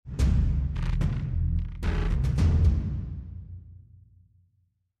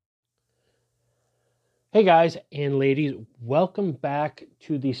Hey guys and ladies, welcome back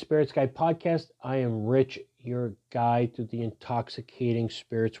to the Spirits Guide podcast. I am Rich, your guide through the intoxicating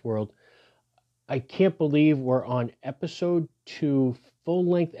spirits world. I can't believe we're on episode 2,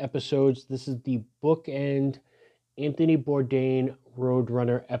 full-length episodes. This is the bookend Anthony Bourdain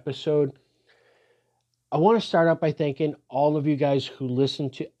Roadrunner episode. I want to start out by thanking all of you guys who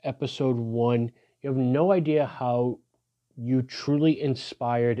listened to episode 1. You have no idea how you truly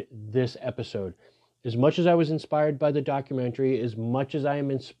inspired this episode. As much as I was inspired by the documentary, as much as I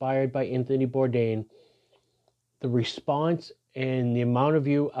am inspired by Anthony Bourdain, the response and the amount of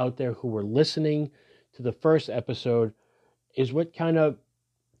you out there who were listening to the first episode is what kind of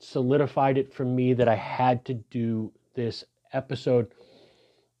solidified it for me that I had to do this episode.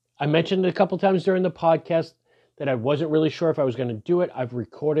 I mentioned it a couple times during the podcast that I wasn't really sure if I was going to do it. I've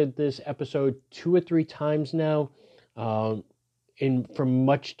recorded this episode 2 or 3 times now, from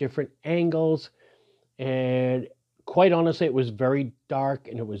much different angles. And quite honestly, it was very dark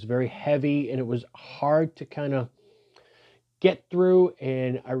and it was very heavy and it was hard to kind of get through.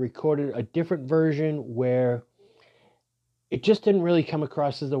 And I recorded a different version where it just didn't really come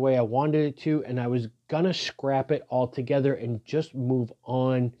across as the way I wanted it to. And I was going to scrap it altogether and just move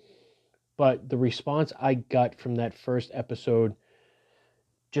on. But the response I got from that first episode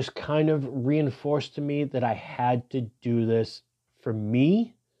just kind of reinforced to me that I had to do this for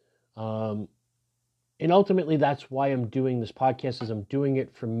me. And ultimately, that's why I'm doing this podcast, is I'm doing it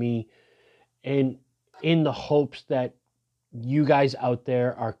for me and in the hopes that you guys out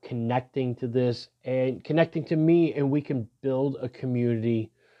there are connecting to this and connecting to me and we can build a community.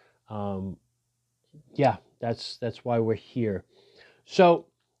 That's why we're here. So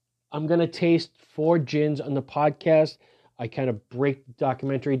I'm going to taste 4 gins on the podcast. I kind of break the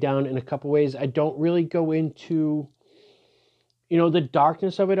documentary down in a couple ways. I don't really go into the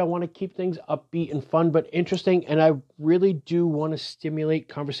darkness of it. I want to keep things upbeat and fun, but interesting. And I really do want to stimulate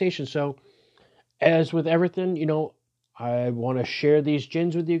conversation. So as with everything, I want to share these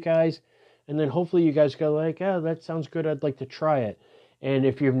gins with you guys. And then hopefully you guys go like, oh, that sounds good. I'd like to try it. And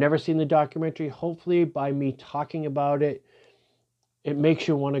if you've never seen the documentary, hopefully by me talking about it, it makes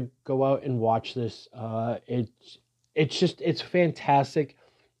you want to go out and watch this. It's fantastic.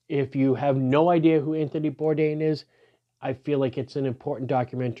 If you have no idea who Anthony Bourdain is, I feel like it's an important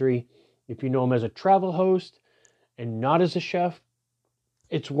documentary. If you know him as a travel host and not as a chef,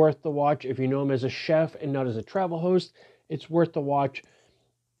 it's worth the watch. If you know him as a chef and not as a travel host, it's worth the watch.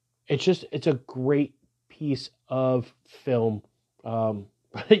 It's a great piece of film. But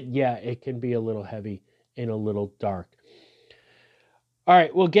yeah, it can be a little heavy and a little dark. All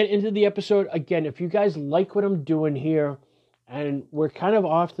right, we'll get into the episode. Again, if you guys like what I'm doing here, and we're kind of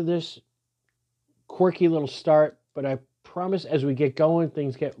off to this quirky little start, but I promise as we get going,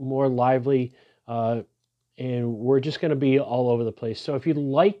 things get more lively, and we're just going to be all over the place. So if you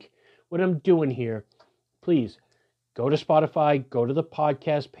like what I'm doing here, please go to Spotify, go to the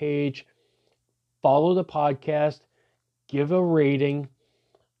podcast page, follow the podcast, give a rating,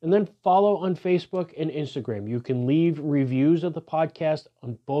 and then follow on Facebook and Instagram. You can leave reviews of the podcast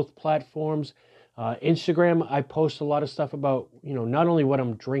on both platforms. Instagram, I post a lot of stuff about, not only what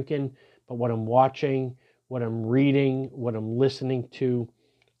I'm drinking, but what I'm watching, what I'm reading, what I'm listening to,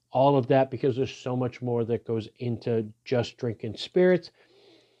 all of that, because there's so much more that goes into just drinking spirits.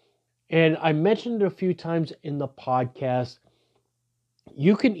 And I mentioned it a few times in the podcast.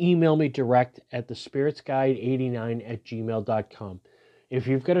 You can email me direct at thespiritsguide89@gmail.com. If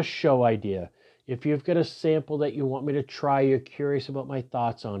you've got a show idea, if you've got a sample that you want me to try, you're curious about my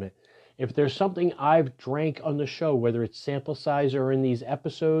thoughts on it. If there's something I've drank on the show, whether it's sample size or in these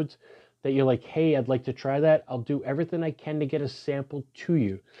episodes, that you're like, hey, I'd like to try that, I'll do everything I can to get a sample to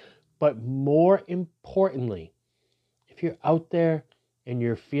you. But more importantly, if you're out there and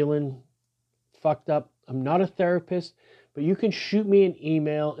you're feeling fucked up, I'm not a therapist, but you can shoot me an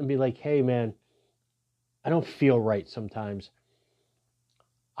email and be like, hey, man, I don't feel right sometimes.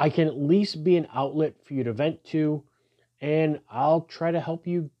 I can at least be an outlet for you to vent to, and I'll try to help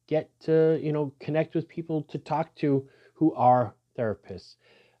you get to, connect with people to talk to who are therapists.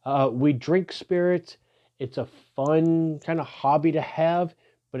 We drink spirits. It's a fun kind of hobby to have,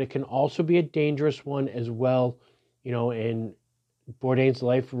 but it can also be a dangerous one as well. And Bourdain's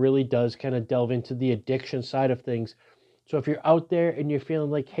life really does kind of delve into the addiction side of things. So if you're out there and you're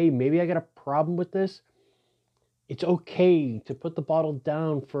feeling like, hey, maybe I got a problem with this, it's okay to put the bottle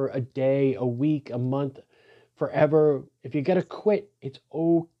down for a day, a week, a month, forever. If you got to quit, it's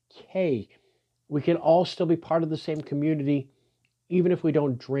okay. We can all still be part of the same community. Even if we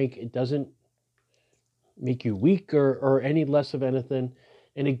don't drink, it doesn't make you weak or any less of anything.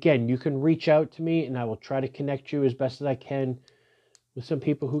 And again, you can reach out to me and I will try to connect you as best as I can with some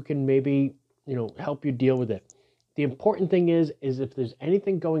people who can maybe, help you deal with it. The important thing is if there's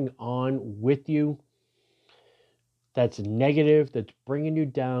anything going on with you that's negative, that's bringing you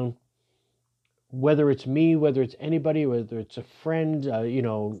down, whether it's me, whether it's anybody, whether it's a friend,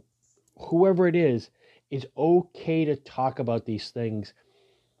 whoever it is, it's okay to talk about these things.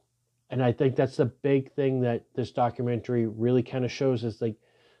 And I think that's the big thing that this documentary really kind of shows is like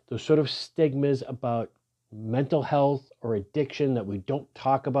those sort of stigmas about mental health or addiction that we don't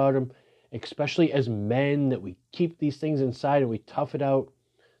talk about them, especially as men, that we keep these things inside and we tough it out.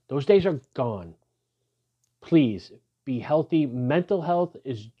 Those days are gone. Please be healthy. Mental health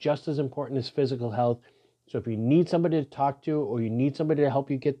is just as important as physical health. So if you need somebody to talk to or you need somebody to help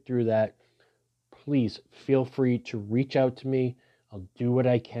you get through that, please feel free to reach out to me. I'll do what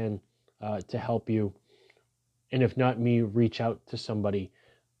I can to help you. And if not me, reach out to somebody.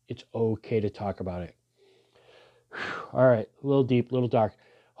 It's okay to talk about it. All right, a little deep, a little dark.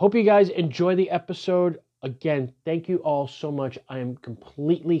 Hope you guys enjoy the episode. Again, thank you all so much. I am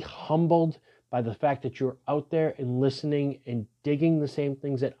completely humbled by the fact that you're out there and listening and digging the same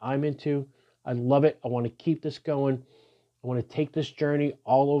things that I'm into. I love it. I want to keep this going. I want to take this journey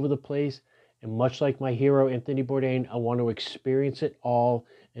all over the place. And much like my hero, Anthony Bourdain, I want to experience it all,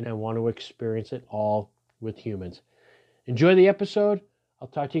 and I want to experience it all with humans. Enjoy the episode. I'll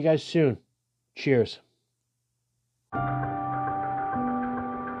talk to you guys soon. Cheers. All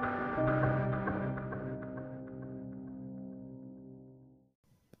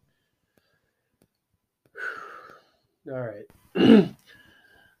right.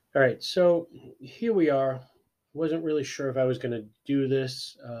 All right. So here we are. Wasn't really sure if I was going to do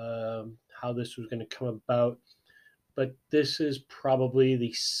this, how this was going to come about, but this is probably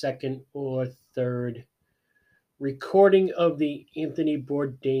the second or third recording of the Anthony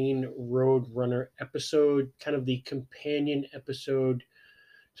Bourdain Roadrunner episode, kind of the companion episode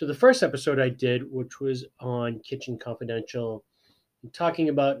to the first episode I did, which was on Kitchen Confidential, talking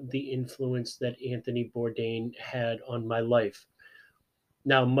about the influence that Anthony Bourdain had on my life.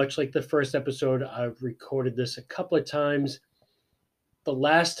 Now, much like the first episode, I've recorded this a couple of times. The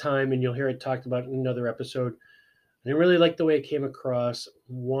last time, and you'll hear it talked about in another episode, I didn't really like the way it came across.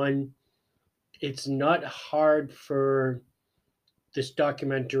 One, it's not hard for this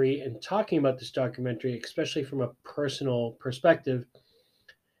documentary and talking about this documentary, especially from a personal perspective,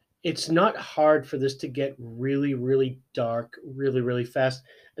 it's not hard for this to get really, really dark, really, really fast.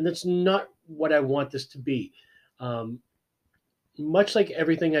 And that's not what I want this to be. Much like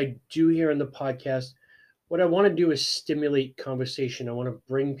everything I do here in the podcast, what I want to do is stimulate conversation. I want to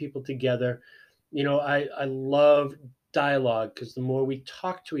bring people together. I love dialogue because the more we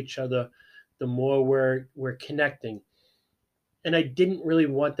talk to each other, the more we're connecting. And I didn't really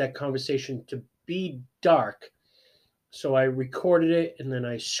want that conversation to be dark. So I recorded it and then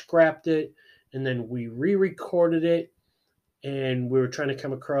I scrapped it and then we re-recorded it, and we were trying to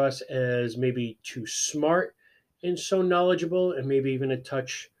come across as maybe too smart and so knowledgeable and maybe even a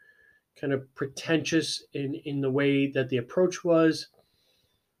touch kind of pretentious in the way that the approach was.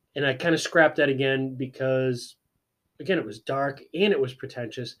 And I kind of scrapped that again because, again, it was dark and it was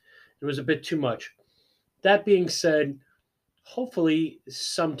pretentious. It was a bit too much. That being said, hopefully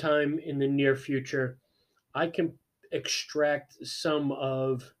sometime in the near future, I can extract some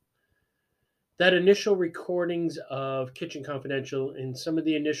of that initial recordings of Kitchen Confidential and some of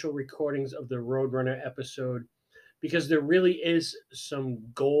the initial recordings of the Roadrunner episode, because there really is some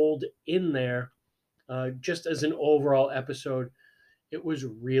gold in there. Just as an overall episode, it was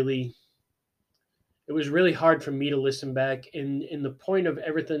really hard for me to listen back. And the point of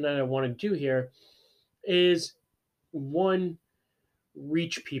everything that I want to do here is, one,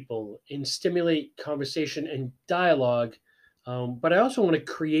 reach people and stimulate conversation and dialogue. But I also want to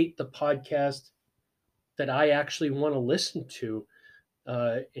create the podcast that I actually want to listen to.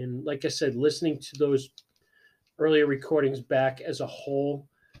 And like I said, listening to those earlier recordings back as a whole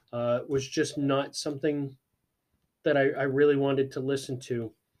was just not something that I really wanted to listen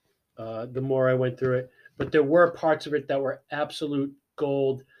to the more I went through it. But there were parts of it that were absolute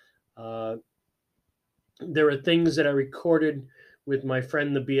gold. There are things that I recorded with my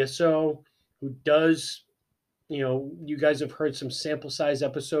friend, the BSO, who does, you guys have heard some sample size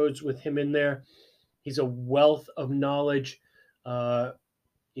episodes with him in there. He's a wealth of knowledge.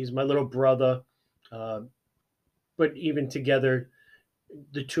 He's my little brother. But even together,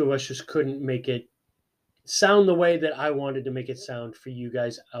 the two of us just couldn't make it sound the way that I wanted to make it sound for you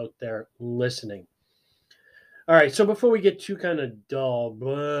guys out there listening. All right, so before we get too kind of dull,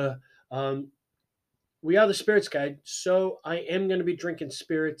 we are the Spirits Guide, so I am going to be drinking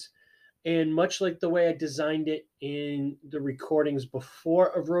spirits. And much like the way I designed it in the recordings before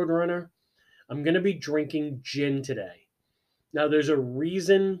of Roadrunner, I'm going to be drinking gin today. Now, there's a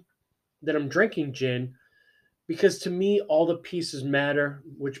reason that I'm drinking gin because to me, all the pieces matter,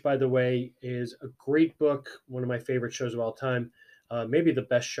 which, by the way, is a great book, one of my favorite shows of all time. Maybe the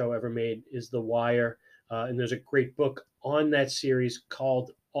best show ever made is The Wire. And there's a great book on that series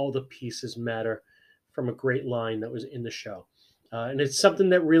called All the Pieces Matter from a great line that was in the show. And it's something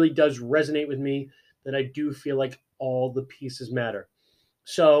that really does resonate with me, that I do feel like all the pieces matter.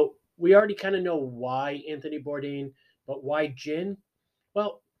 So we already kind of know why Anthony Bourdain, but why gin?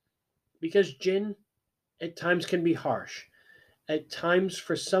 Well, because gin at times can be harsh. At times,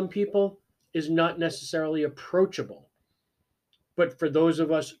 for some people, is not necessarily approachable. But for those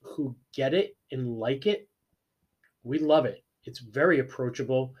of us who get it and like it, we love it. It's very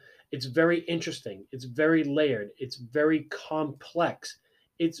approachable. It's very interesting. It's very layered. It's very complex.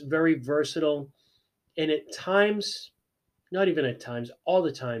 It's very versatile. And at times, not even at times, all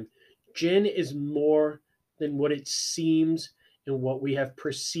the time, gin is more than what it seems and what we have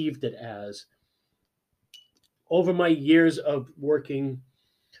perceived it as. Over my years of working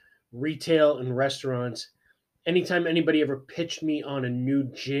retail and restaurants, anytime anybody ever pitched me on a new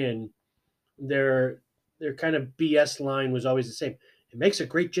gin, their their kind of BS line was always the same. It makes a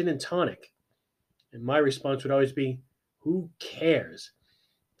great gin and tonic. And my response would always be, who cares?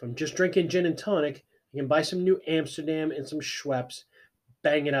 If I'm just drinking gin and tonic, I can buy some new Amsterdam and some Schweppes,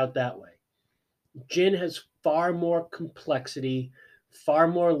 bang it out that way. Gin has far more complexity, far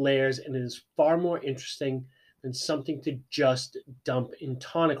more layers, and it is far more interesting than something to just dump in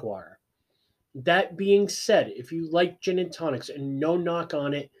tonic water. That being said, if you like gin and tonics, and no knock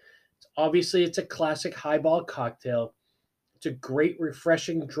on it, obviously it's a classic highball cocktail. It's a great,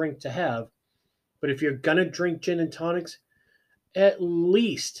 refreshing drink to have. But if you're gonna drink gin and tonics, at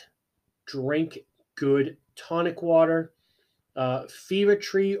least drink good tonic water, Fever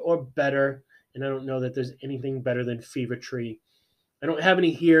Tree or better. And I don't know that there's anything better than Fever Tree. I don't have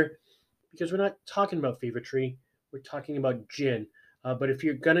any here because we're not talking about Fever Tree. We're talking about gin. But if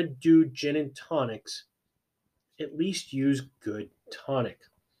you're gonna do gin and tonics, at least use good tonic.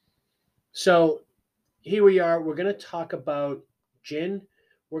 So here we are. We're going to talk about gin.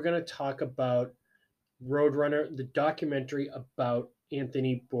 We're going to talk about Roadrunner, the documentary about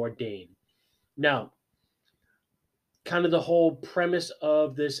Anthony Bourdain. Now, kind of the whole premise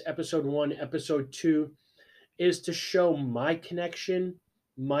of this episode 1, episode 2 is to show my connection,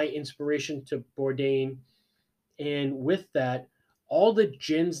 my inspiration to Bourdain. And with that, all the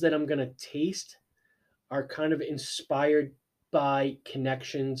gins that I'm going to taste are kind of inspired by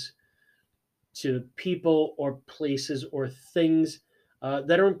connections to people or places or things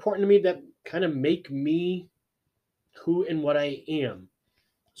that are important to me, that kind of make me who and what I am.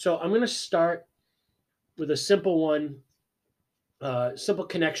 So I'm going to start with a simple one, simple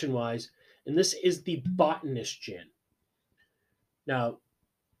connection wise, and this is the Botanist gin. Now,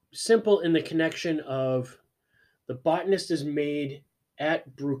 simple in the connection of the Botanist is made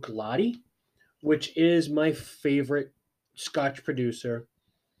at Bruichladdich, which is my favorite Scotch producer.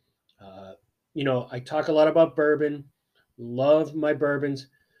 Uh, I talk a lot about bourbon, love my bourbons,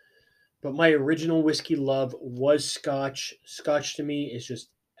 but my original whiskey love was Scotch. Scotch to me is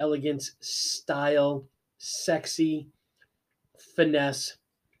just elegance, style, sexy, finesse.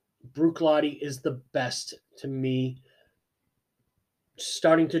 Bruichladdich is the best to me.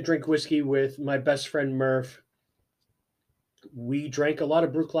 Starting to drink whiskey with my best friend Murph, we drank a lot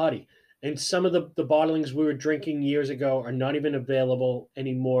of Bruichladdich. And some of the bottlings we were drinking years ago are not even available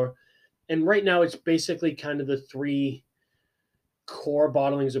anymore. And right now it's basically kind of the three core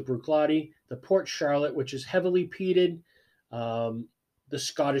bottlings of Bruichladdich: the Port Charlotte, which is heavily peated, the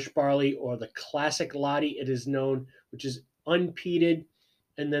Scottish barley, or the classic Laddie, it is known, which is unpeated,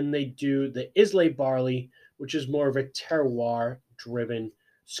 and then they do the Islay barley, which is more of a terroir-driven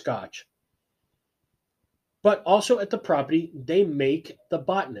Scotch. But also at the property, they make the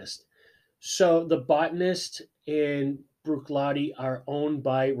Botanist. So the Botanist and Bruichladdich are owned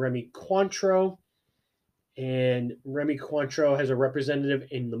by Remy Cointreau, and Remy Cointreau has a representative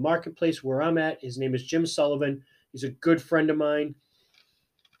in the marketplace where I'm at. His name is Jim Sullivan. He's a good friend of mine.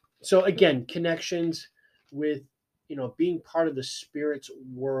 So again, connections with, being part of the spirits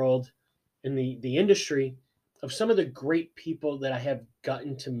world in the industry of some of the great people that I have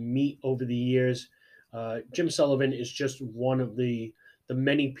gotten to meet over the years. Jim Sullivan is just one of the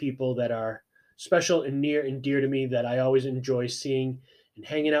many people that are special and near and dear to me, that I always enjoy seeing and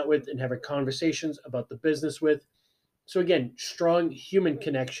hanging out with and having conversations about the business with. So again, strong human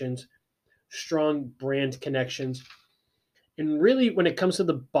connections, strong brand connections. And really, when it comes to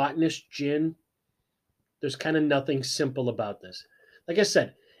the Botanist gin, there's kind of nothing simple about this. Like I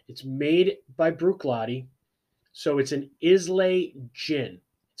said, it's made by Bruichladdich, so it's an Islay gin.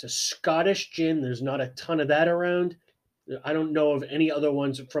 It's a Scottish gin. There's not a ton of that around. I don't know of any other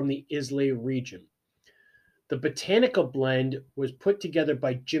ones from the Islay region. The botanical blend was put together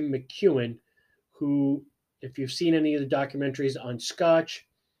by Jim McEwen, who, if you've seen any of the documentaries on Scotch,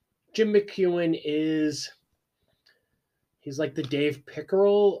 Jim McEwen he's like the Dave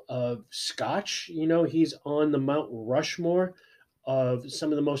Pickerel of Scotch. He's on the Mount Rushmore of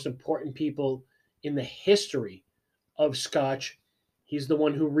some of the most important people in the history of Scotch. He's the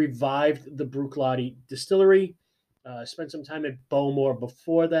one who revived the Bruichladdich distillery. Spent some time at Bowmore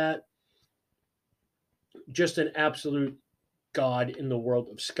before that. Just an absolute god in the world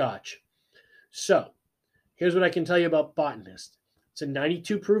of Scotch. So, here's what I can tell you about Botanist. It's a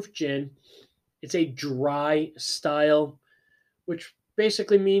 92 proof gin. It's a dry style, which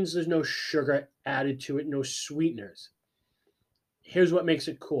basically means there's no sugar added to it, no sweeteners. Here's what makes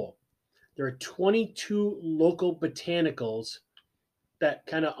it cool. There are 22 local botanicals that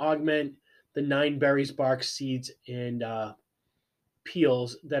kind of augment the 9 berries, bark, seeds, and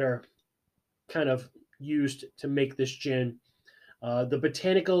peels that are kind of used to make this gin. The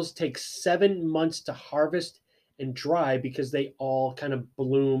botanicals take 7 months to harvest and dry because they all kind of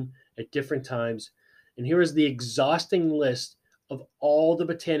bloom at different times. And here is the exhausting list of all the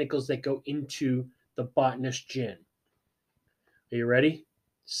botanicals that go into the Botanist gin. Are you ready?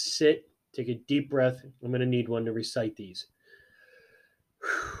 Sit, take a deep breath. I'm going to need one to recite these.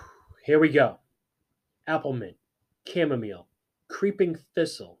 Here we go. Apple mint, chamomile, creeping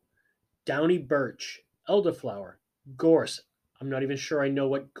thistle, downy birch, elderflower, gorse. I'm not even sure I know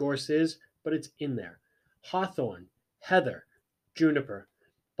what gorse is, but it's in there. Hawthorn, heather, juniper.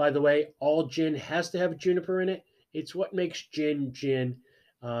 By the way, all gin has to have juniper in it. It's what makes gin gin.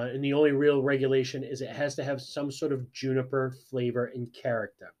 And the only real regulation is it has to have some sort of juniper flavor and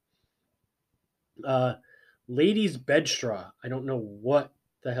character. Ladies' bedstraw. I don't know what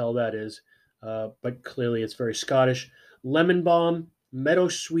the hell that is, but clearly it's very Scottish. Lemon balm, meadow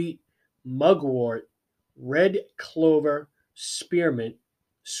sweet, mugwort, red clover, spearmint,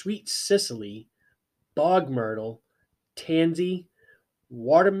 sweet Sicily, bog myrtle, tansy,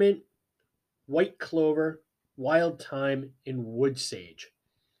 watermint, white clover, wild thyme, and wood sage.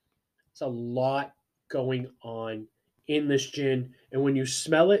 It's a lot going on in this gin, and when you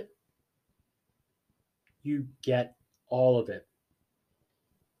smell it, you get all of it.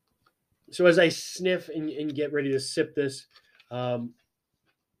 So as I sniff and get ready to sip this,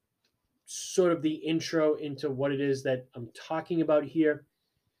 sort of the intro into what it is that I'm talking about here.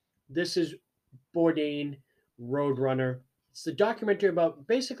 This is Bourdain, Roadrunner. It's the documentary about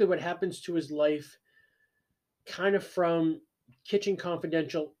basically what happens to his life, kind of from Kitchen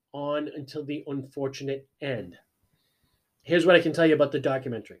Confidential on until the unfortunate end. Here's what I can tell you about the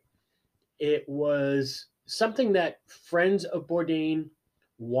documentary. It was something that friends of Bourdain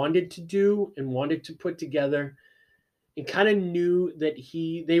wanted to do and wanted to put together, and kind of knew that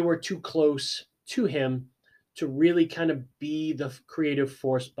they were too close to him to really kind of be the creative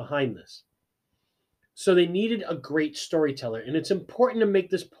force behind this. So they needed a great storyteller. And it's important to make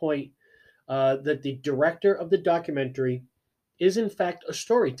this point that the director of the documentary is, in fact, a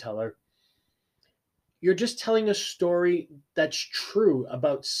storyteller. You're just telling a story that's true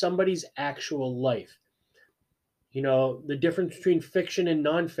about somebody's actual life. The difference between fiction and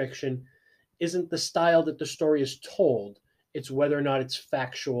nonfiction isn't the style that the story is told, it's whether or not it's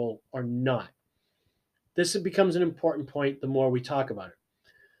factual or not. This becomes an important point the more we talk about it.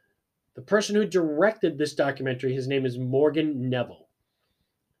 The person who directed this documentary, his name is Morgan Neville.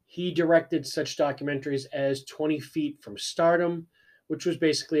 He directed such documentaries as 20 Feet from Stardom, which was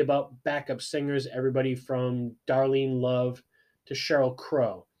basically about backup singers, everybody from Darlene Love to Sheryl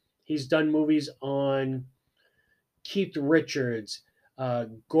Crow. He's done movies on Keith Richards,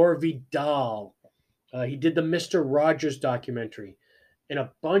 Gore Vidal. He did the Mr. Rogers documentary and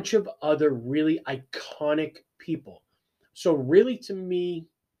a bunch of other really iconic people. So really, to me,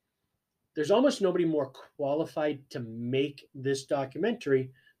 there's almost nobody more qualified to make this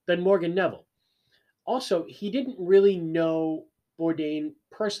documentary than Morgan Neville. Also, he didn't really know Bourdain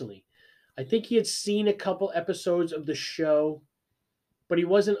personally. I think he had seen a couple episodes of the show, but he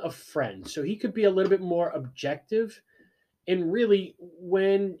wasn't a friend. So he could be a little bit more objective. And really,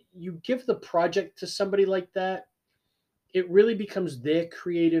 when you give the project to somebody like that, it really becomes their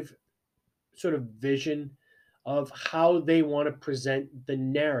creative sort of vision of how they want to present the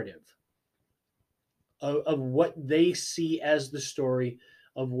narrative of what they see as the story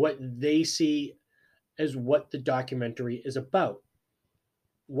of what they see as what the documentary is about.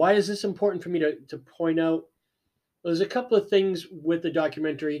 Why is this important for me to point out? Well, there's a couple of things with the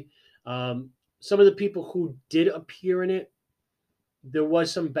documentary. Some of the people who did appear in it, there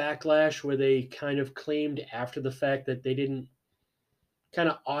was some backlash where they kind of claimed after the fact that they didn't kind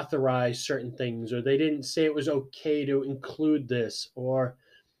of authorize certain things, or they didn't say it was okay to include this, or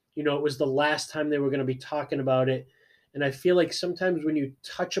it was the last time they were going to be talking about it. And I feel like sometimes when you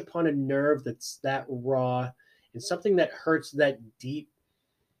touch upon a nerve that's that raw and something that hurts that deep,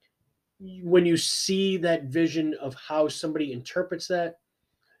 when you see that vision of how somebody interprets that,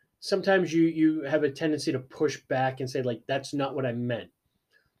 sometimes you have a tendency to push back and say, like, that's not what I meant.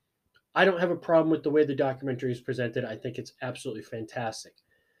 I don't have a problem with the way the documentary is presented. I think it's absolutely fantastic.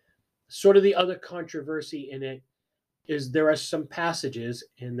 Sort of the other controversy in it is there are some passages,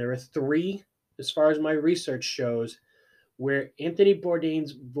 and there are three, as far as my research shows, where Anthony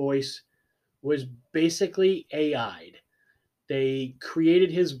Bourdain's voice was basically AI'd. They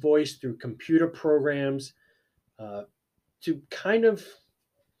created his voice through computer programs to kind of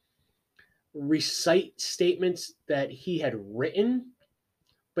recite statements that he had written,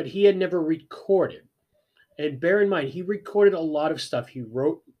 but he had never recorded. And bear in mind, he recorded a lot of stuff. He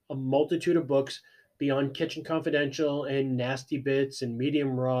wrote a multitude of books beyond Kitchen Confidential and Nasty Bits and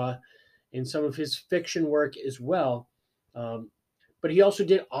Medium Raw, and some of his fiction work as well. But he also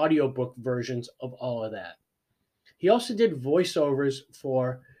did audiobook versions of all of that. He also did voiceovers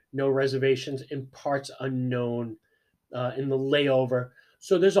for No Reservations and Parts Unknown in The Layover.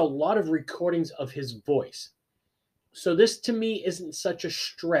 So there's a lot of recordings of his voice. So this to me isn't such a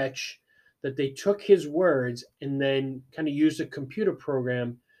stretch that they took his words and then kind of used a computer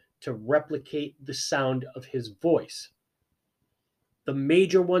program to replicate the sound of his voice. The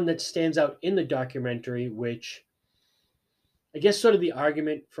major one that stands out in the documentary, which I guess sort of the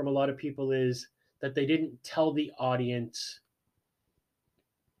argument from a lot of people, is that they didn't tell the audience,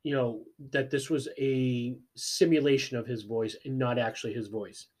 that this was a simulation of his voice and not actually his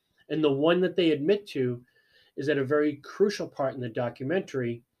voice. And the one that they admit to is at a very crucial part in the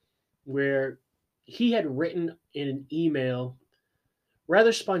documentary where he had written in an email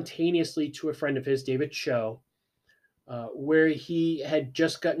rather spontaneously to a friend of his, David Cho, where he had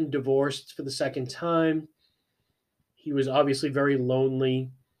just gotten divorced for the second time. He was obviously very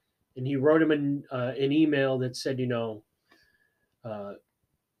lonely, and he wrote him an email that said,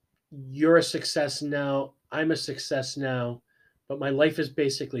 you're a success now, I'm a success now, but my life is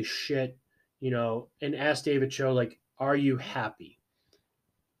basically shit, and asked David Cho, like, are you happy?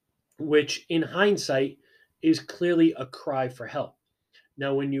 Which in hindsight is clearly a cry for help.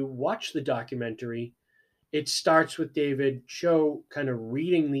 Now, when you watch the documentary, it starts with David Cho kind of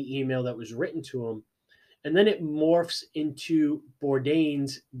reading the email that was written to him, and then it morphs into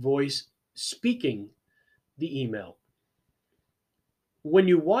Bourdain's voice speaking the email. When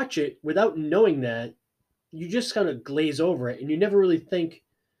you watch it without knowing that, you just kind of glaze over it, and you never really think,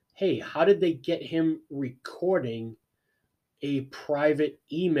 hey, how did they get him recording a private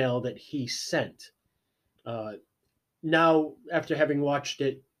email that he sent? Now, after having watched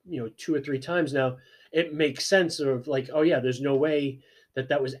it, 2 or 3 times now, it makes sense of like, oh yeah, there's no way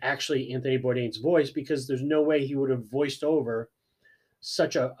that was actually Anthony Bourdain's voice, because there's no way he would have voiced over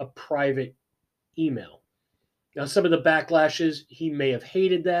such a private email. Now, some of the backlashes, he may have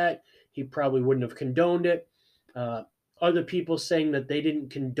hated that. He probably wouldn't have condoned it. Other people saying that they didn't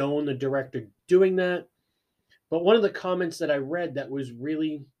condone the director doing that. But one of the comments that I read that was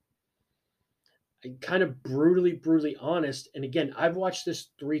really kind of brutally honest, and again, I've watched this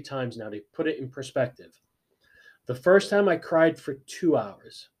 3 times now to put it in perspective. The first time I cried for 2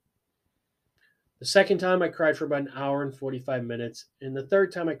 hours. The second time I cried for about an hour and 45 minutes. And the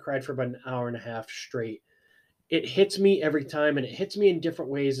third time I cried for about an hour and a half straight. It hits me every time, and it hits me in different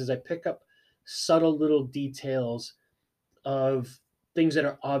ways as I pick up subtle little details of things that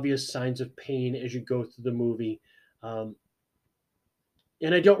are obvious signs of pain as you go through the movie.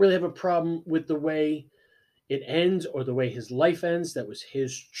 And I don't really have a problem with the way it ends or the way his life ends. That was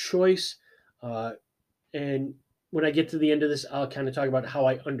his choice. And when I get to the end of this, I'll kind of talk about how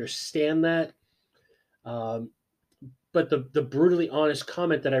I understand that. But the brutally honest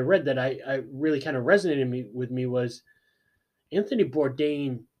comment that I read that I really kind of resonated with me was Anthony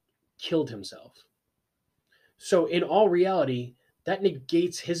Bourdain killed himself. So in all reality, that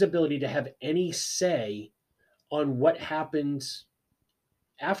negates his ability to have any say on what happens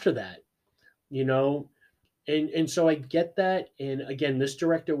after that, And so I get that. And again, this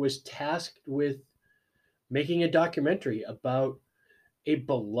director was tasked with making a documentary about a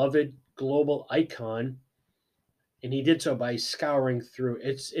beloved global icon. and he did so by scouring through.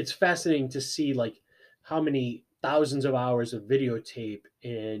 It's fascinating to see like how many thousands of hours of videotape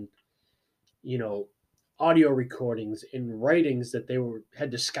and you know audio recordings and writings that they were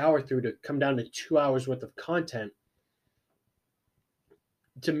had to scour through to come down to 2 hours worth of content.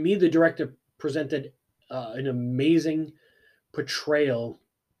 To me, the director presented an amazing portrayal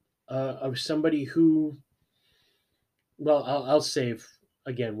of somebody who, well, I'll save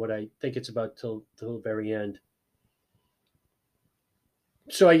again what I think it's about till the very end.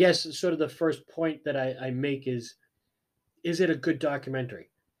 So I guess sort of the first point that I make is it a good documentary?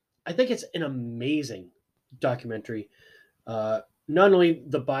 I think it's an amazing documentary. Not only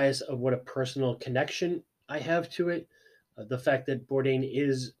the bias of what a personal connection I have to it, the fact that Bourdain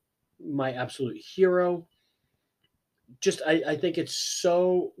is my absolute hero. Just I think it's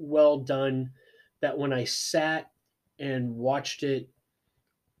so well done that when I sat and watched it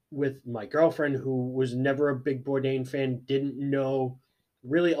with my girlfriend, who was never a big Bourdain fan, didn't know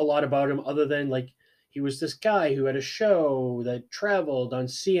really a lot about him other than like he was this guy who had a show that traveled on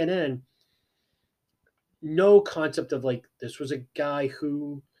CNN. No concept of like this was a guy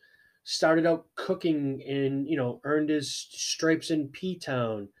who started out cooking and earned his stripes in P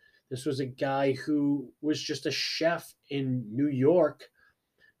Town. This was a guy who was just a chef in New York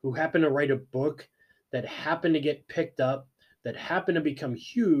who happened to write a book that happened to get picked up, that happened to become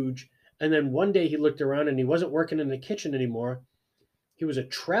huge. And then one day he looked around and he wasn't working in the kitchen anymore. He was a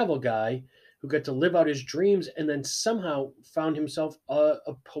travel guy who got to live out his dreams and then somehow found himself a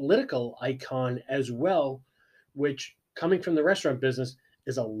political icon as well, which, coming from the restaurant business,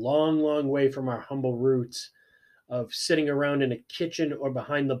 is a long, long way from our humble roots of sitting around in a kitchen or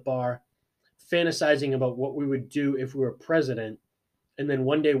behind the bar, fantasizing about what we would do if we were president, and then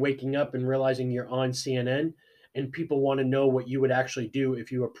one day waking up and realizing you're on CNN and people want to know what you would actually do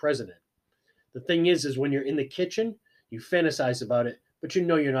if you were president. The thing is when you're in the kitchen, you fantasize about it, but you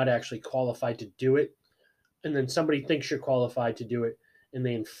know you're not actually qualified to do it. And then somebody thinks you're qualified to do it, and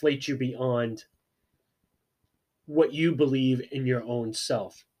they inflate you beyond what you believe in your own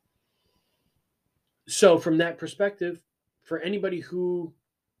self. So, from that perspective, for anybody who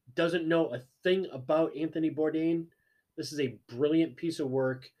doesn't know a thing about Anthony Bourdain, this is a brilliant piece of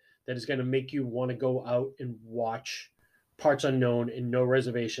work that is going to make you want to go out and watch Parts Unknown and No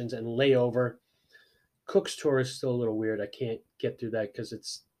Reservations and lay over. Cook's Tour is still a little weird. I can't get through that because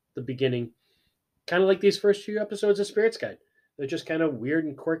it's the beginning. Kind of like these first few episodes of Spirits Guide. They're just kind of weird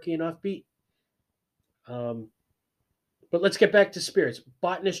and quirky and offbeat. But let's get back to spirits.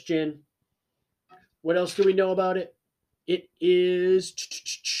 Botanist Gin. What else do we know about it? It is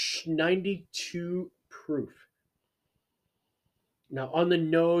 92 proof. Now, on the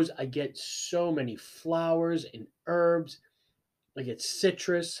nose, I get so many flowers and herbs. I get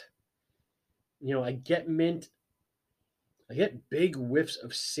citrus. I get mint. I get big whiffs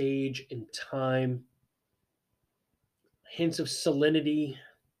of sage and thyme. Hints of salinity.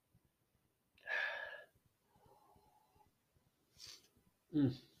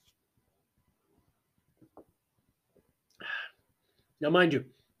 Mm. Now, mind you,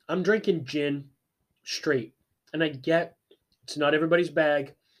 I'm drinking gin straight, and I get it's not everybody's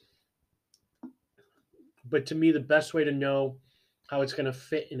bag, but to me, the best way to know how it's going to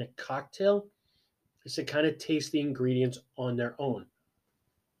fit in a cocktail is to kind of taste the ingredients on their own.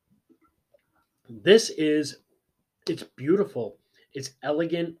 It's beautiful. It's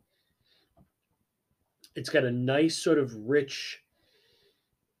elegant. It's got a nice sort of rich,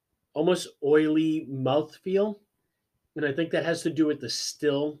 almost oily mouthfeel. And I think that has to do with the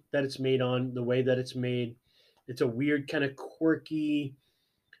still that it's made on, the way that it's made. It's a weird kind of quirky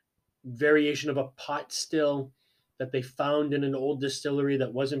variation of a pot still that they found in an old distillery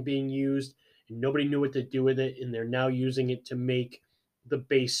that wasn't being used and nobody knew what to do with it, and they're now using it to make the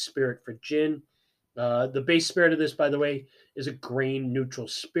base spirit for gin. The base spirit of this, by the way, is a grain neutral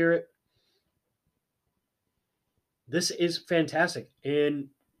spirit. This is fantastic. And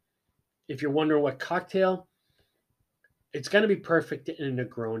if you're wondering what cocktail, it's going to be perfect in a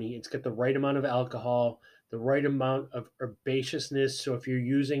Negroni. It's got the right amount of alcohol, the right amount of herbaceousness. So if you're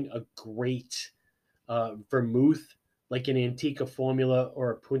using a great vermouth, like an Antica Formula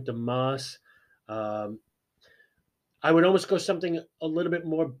or a Punta Mas, I would almost go something a little bit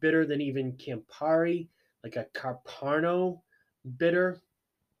more bitter than even Campari, like a Carpano bitter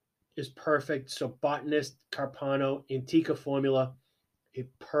is perfect. So Botanist, Carpano, Antica Formula, a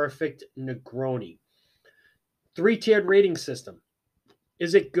perfect Negroni. 3-tiered rating system.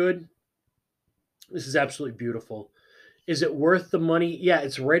 Is it good? This is absolutely beautiful. Is it worth the money? Yeah,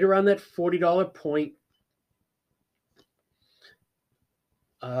 it's right around that $40 point.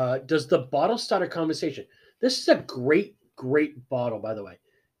 Does the bottle start a conversation? This is a great, great bottle, by the way.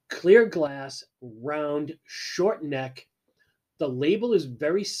 Clear glass, round, short neck. The label is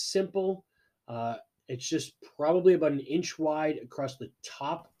very simple. Uh, it's just probably about an inch wide across the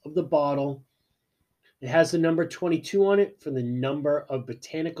top of the bottle. It has the number 22 on it for the number of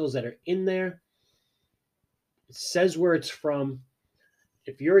botanicals that are in there. It says where it's from.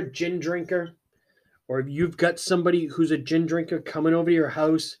 If you're a gin drinker, or if you've got somebody who's a gin drinker coming over to your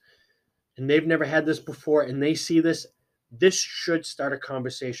house and they've never had this before and they see this, this should start a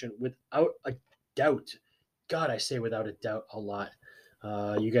conversation without a doubt. God, I say without a doubt a lot.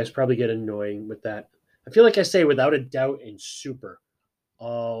 You guys probably get annoying with that. I feel like I say without a doubt and super a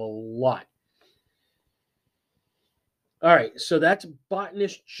lot. All right, so that's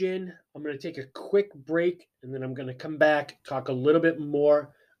Botanist Gin. I'm going to take a quick break and then I'm going to come back, talk a little bit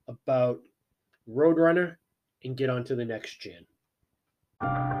more about Roadrunner, and get on to the next gin.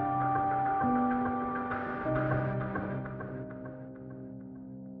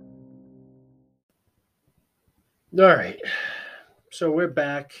 All right, so we're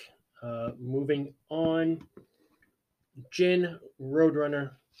back. Moving on. Gin,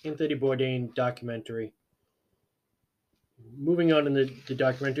 Roadrunner, Anthony Bourdain documentary. Moving on in the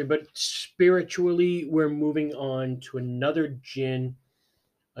documentary, but spiritually, we're moving on to another gin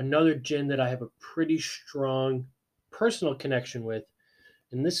that I have a pretty strong personal connection with.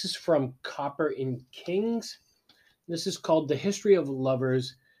 And this is from Copper and Kings. This is called The History of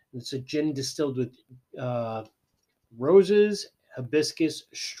Lovers. It's a gin distilled with roses, hibiscus,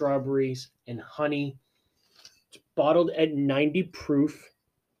 strawberries, and honey. It's bottled at 90 proof.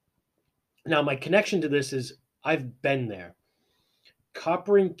 Now, my connection to this is I've been there.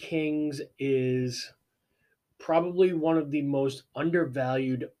 Copper and Kings is probably one of the most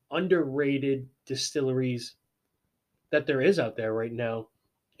undervalued, underrated distilleries that there is out there right now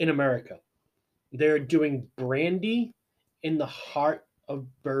in America. They're doing brandy in the heart of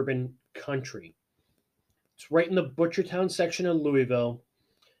bourbon country. It's right in the Butchertown section of Louisville.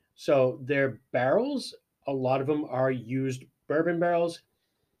 So their barrels, a lot of them are used bourbon barrels.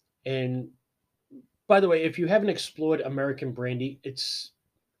 And by the way, if you haven't explored American brandy, it's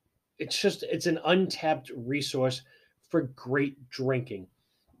an untapped resource for great drinking.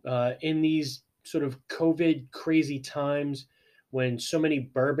 In these sort of COVID crazy times when so many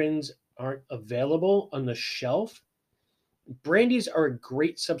bourbons aren't available on the shelf, brandies are a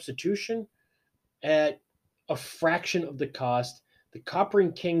great substitution at a fraction of the cost. The Copper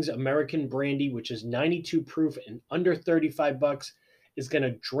and Kings American brandy, which is 92 proof and under $35, is going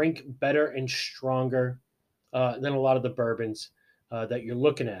to drink better and stronger than a lot of the bourbons that you're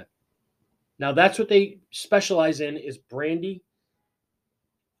looking at. Now, that's what they specialize in is brandy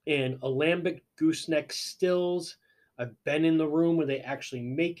and alembic gooseneck stills. I've been in the room where they actually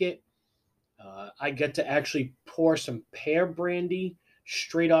make it. I get to actually pour some pear brandy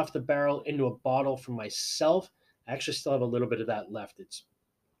straight off the barrel into a bottle for myself. I actually still have a little bit of that left. It's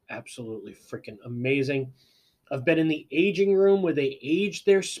absolutely freaking amazing. I've been in the aging room where they age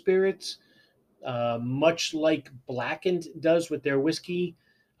their spirits, much like Blackened does with their whiskey.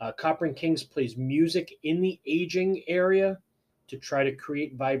 Copper and Kings plays music in the aging area to try to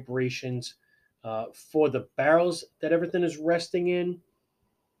create vibrations for the barrels that everything is resting in.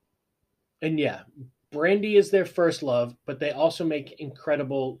 And yeah, brandy is their first love, but they also make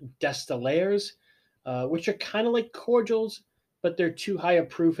incredible destillaires, which are kind of like cordials, but they're too high a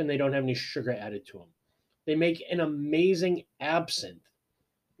proof and they don't have any sugar added to them. They make an amazing absinthe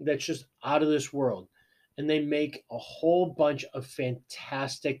that's just out of this world. And they make a whole bunch of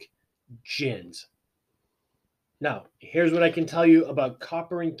fantastic gins. Now, here's what I can tell you about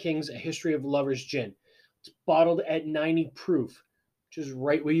Copper and Kings, A History of Lovers Gin. It's bottled at 90 proof, which is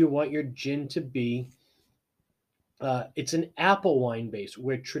right where you want your gin to be. It's an apple wine base,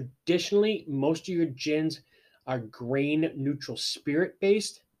 where traditionally most of your gins are grain neutral spirit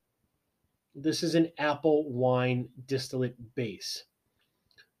based. This is an apple wine distillate base.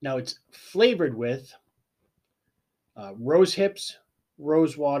 Now it's flavored with rose hips,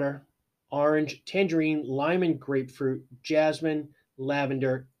 rose water, orange, tangerine, lime and grapefruit, jasmine,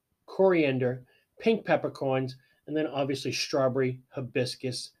 lavender, coriander, pink peppercorns, and then obviously strawberry,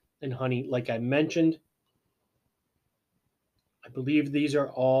 hibiscus, and honey, like I mentioned. I believe these are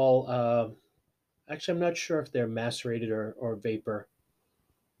all, actually, I'm not sure if they're macerated or vapor.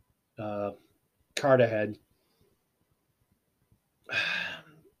 Card ahead.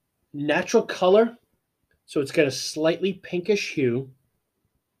 Natural color, so it's got a slightly pinkish hue.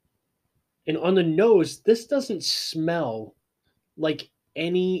 And on the nose, this doesn't smell like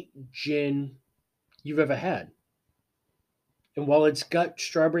any gin you've ever had. And while it's got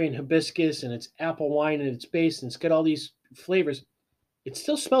strawberry and hibiscus and it's apple wine at its base and it's got all these flavors, it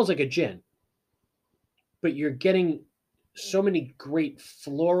still smells like a gin. But you're getting so many great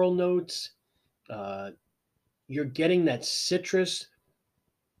floral notes. Uh, you're getting that citrus.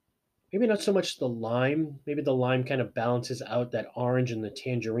 Maybe not so much the lime. Maybe the lime kind of balances out that orange and the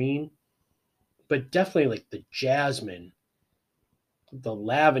tangerine. But definitely like the jasmine, the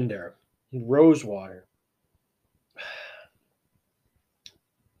lavender, rosewater.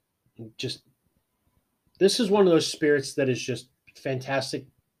 Just this is one of those spirits that is just fantastic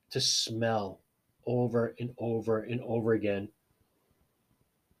to smell over and over and over again.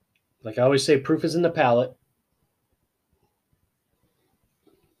 Like I always say, proof is in the palate.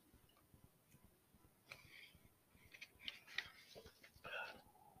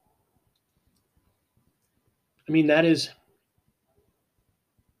 I mean, that is,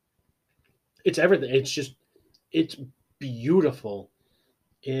 it's everything. It's just, it's beautiful.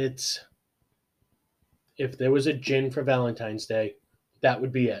 It's, if there was a gin for Valentine's Day, that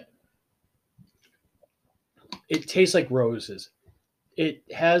would be it. It tastes like roses. It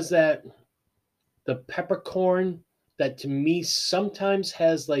has that, the peppercorn that to me sometimes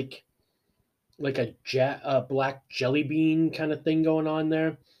has like a black jelly bean kind of thing going on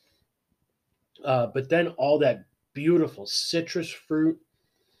there. But then all that beautiful citrus fruit,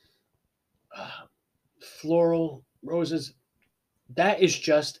 uh, floral roses, that is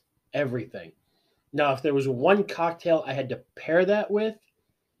just everything. Now, if there was one cocktail I had to pair that with,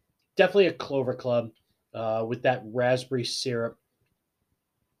 definitely a Clover Club with that raspberry syrup.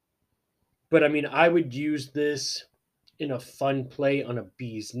 But I mean, I would use this in a fun play on a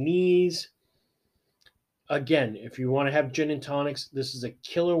bee's knees. Again, if you want to have gin and tonics, this is a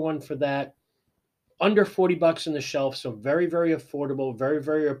killer one for that. Under 40 bucks on the shelf, so very, very affordable, very,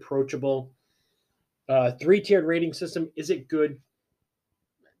 very approachable. Three-tiered rating system. Is it good?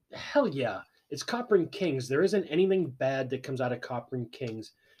 Hell yeah. It's Copper and Kings. There isn't anything bad that comes out of Copper and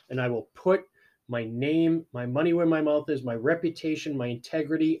Kings. And I will put my name, my money where my mouth is, my reputation, my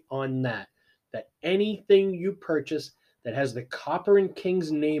integrity on that. That anything you purchase that has the Copper and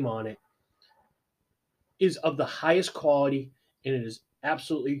Kings name on it is of the highest quality and it is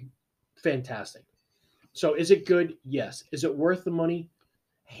absolutely fantastic. So is it good? Yes. Is it worth the money?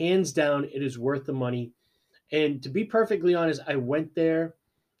 Hands down, it is worth the money. And to be perfectly honest, I went there,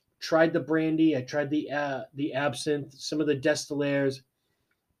 tried the brandy, I tried the absinthe, some of the destillaires.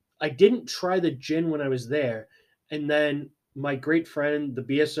 I didn't try the gin when I was there. And then my great friend, the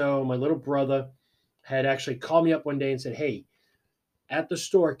BSO, my little brother, had actually called me up one day and said, "Hey, at the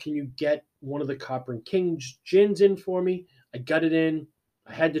store, can you get one of the Copper and Kings gins in for me?" I got it in.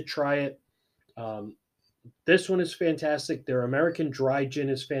 I had to try it. Um, this one is fantastic. Their American dry gin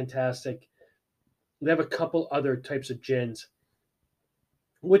is fantastic. They have a couple other types of gins,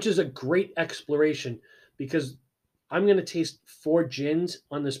 which is a great exploration because I'm going to taste four gins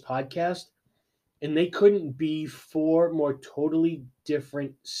on this podcast, and they couldn't be four more totally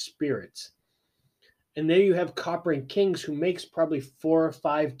different spirits. And there you have Copper and Kings, who makes probably four or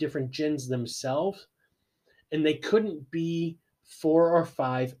five different gins themselves, and they couldn't be four or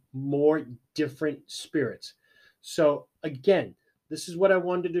five more different spirits. So again, this is what I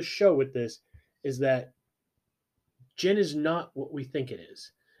wanted to show with this is that gin is not what we think it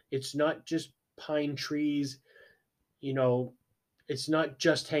is. It's not just pine trees, you know, it's not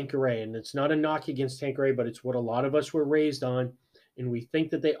just Tanqueray, and it's not a knock against Tanqueray, but it's what a lot of us were raised on, and we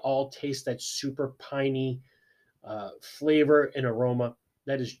think that they all taste that super piney flavor and aroma.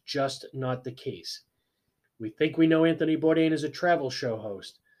 That is just not the case. We think we know Anthony Bourdain as a travel show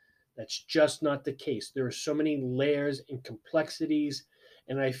host. That's just not the case. There are so many layers and complexities,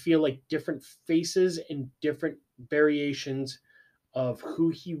 and I feel like different faces and different variations of who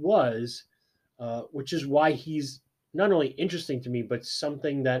he was, which is why he's not only interesting to me, but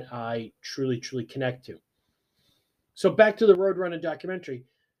something that I truly, truly connect to. So back to the Roadrunner documentary,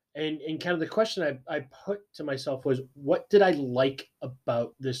 and kind of the question I put to myself was, what did I like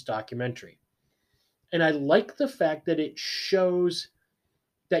about this documentary? And I like the fact that it shows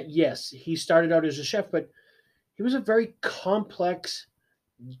that yes, he started out as a chef, but he was a very complex,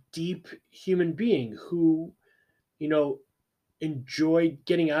 deep human being who, you know, enjoyed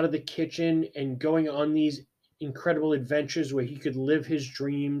getting out of the kitchen and going on these incredible adventures where he could live his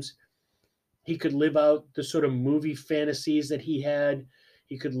dreams. He could live out the sort of movie fantasies that he had.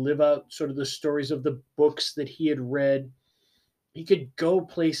 He could live out sort of the stories of the books that he had read. He could go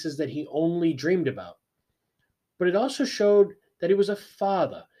places that he only dreamed about. But it also showed that he was a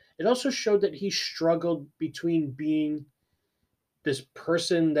father. It also showed that he struggled between being this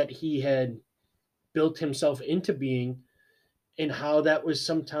person that he had built himself into being and how that was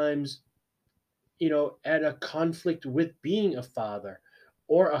sometimes, at a conflict with being a father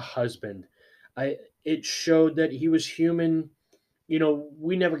or a husband. I It showed that he was human.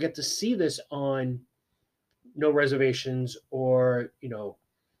 We never get to see this on No Reservations or,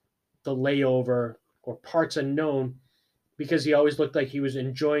 The Layover or Parts Unknown, because he always looked like he was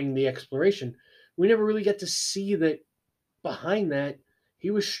enjoying the exploration. We never really get to see that behind that he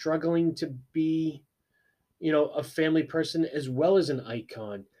was struggling to be, a family person as well as an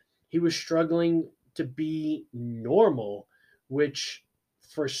icon. He was struggling to be normal, which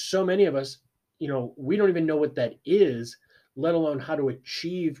for so many of us, we don't even know what that is, let alone how to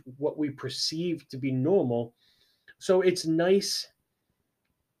achieve what we perceive to be normal. So it's nice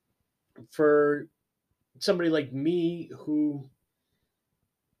for somebody like me who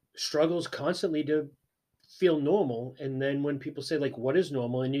struggles constantly to feel normal. And then when people say, like, what is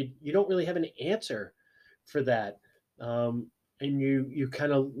normal, and you don't really have an answer for that, um, and you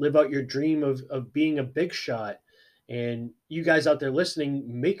kind of live out your dream of being a big shot. And you guys out there listening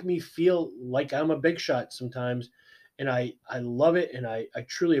make me feel like I'm a big shot sometimes, and I love it, and I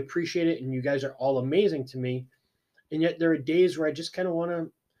truly appreciate it, and you guys are all amazing to me. And yet there are days where I just kind of want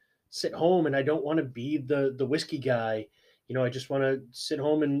to sit home, and I don't want to be the whiskey guy. I just want to sit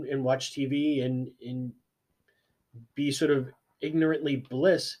home and watch TV and be sort of ignorantly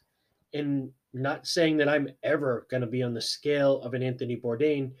bliss. And not saying that I'm ever going to be on the scale of an Anthony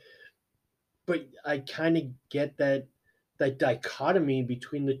Bourdain, but I kind of get that dichotomy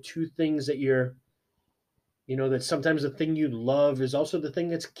between the two things that that sometimes the thing you love is also the thing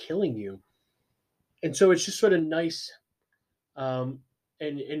that's killing you. And so it's just sort of nice. Um,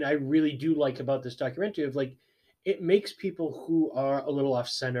 and I really do like about this documentary of, like, it makes people who are a little off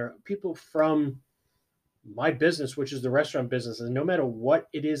center, people from my business, which is the restaurant business, and no matter what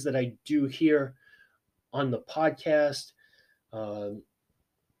it is that I do here on the podcast, um,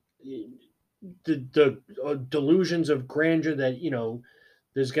 the delusions of grandeur that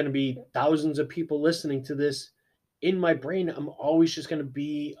there's going to be thousands of people listening to this. In my brain, I'm always just going to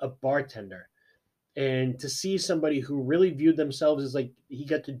be a bartender. And to see somebody who really viewed themselves as, like, he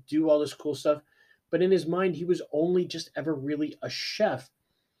got to do all this cool stuff, but in his mind he was only just ever really a chef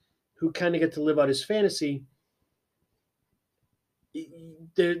who kind of got to live out his fantasy.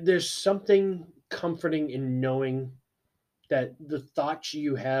 There's something comforting in knowing that the thoughts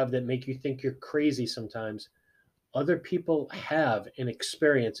you have that make you think you're crazy sometimes, other people have an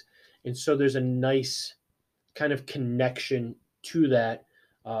experience. And so there's a nice kind of connection to that,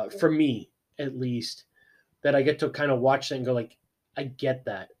 for me at least, that I get to kind of watch that and go, like, I get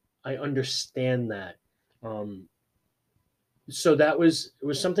that. I understand that. Um, so that was it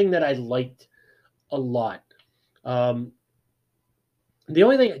was something that I liked a lot. Um, the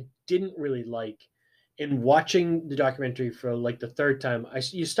only thing I didn't really like in watching the documentary for, like, the third time,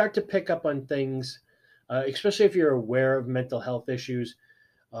 you start to pick up on things, especially if you're aware of mental health issues,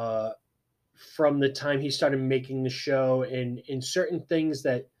 uh, from the time he started making the show, and in certain things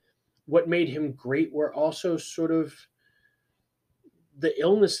that what made him great were also sort of the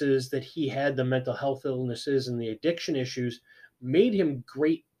illnesses that he had, the mental health illnesses and the addiction issues, made him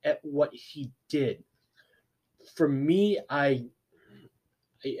great at what he did. For me, I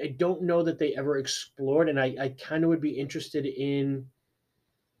don't know that they ever explored, and I kind of would be interested in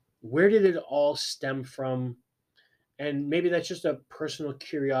where did it all stem from, and maybe that's just a personal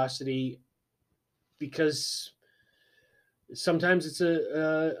curiosity, because sometimes it's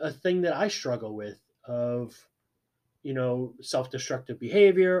a thing that I struggle with, of self-destructive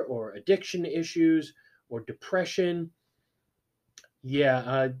behavior or addiction issues or depression.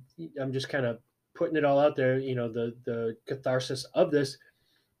 Yeah, I'm just kind of putting it all out there. The catharsis of this,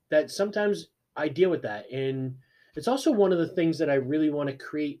 that sometimes I deal with that. And it's also one of the things that I really want to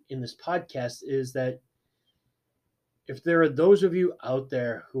create in this podcast, is that if there are those of you out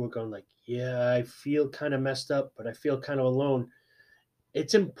there who are going, like, yeah, I feel kind of messed up, but I feel kind of alone,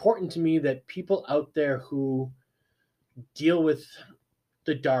 it's important to me that people out there who deal with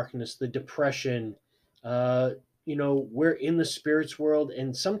the darkness, the depression, uh, we're in the spirits world,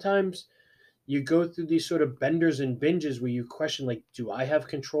 and sometimes you go through these sort of benders and binges where you question, like, do I have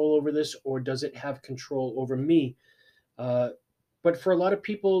control over this, or does it have control over me? Uh, but for a lot of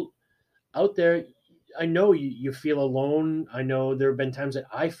people out there, I know you feel alone. I know there have been times that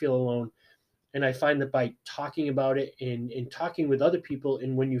I feel alone. And I find that by talking about it and talking with other people,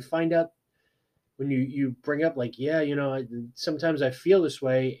 and when you find out, when you bring up, like, yeah, sometimes I feel this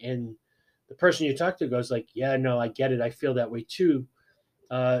way, and the person you talk to goes, like, yeah, no, I get it. I feel that way too.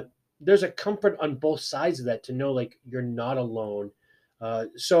 Uh, there's a comfort on both sides of that, to know, like, you're not alone.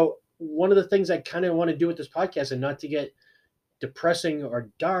 So one of the things I kind of want to do with this podcast, and not to get depressing or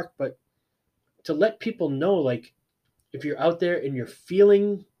dark, but to let people know, like, if you're out there and you're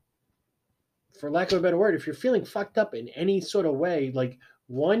feeling, for lack of a better word, if you're feeling fucked up in any sort of way, like,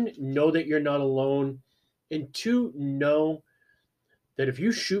 one, know that you're not alone, and two, know that if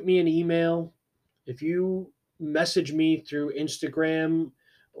you shoot me an email, if you message me through Instagram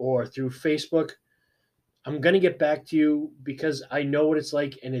or through Facebook, I'm going to get back to you because I know what it's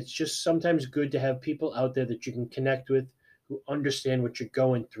like. And it's just sometimes good to have people out there that you can connect with who understand what you're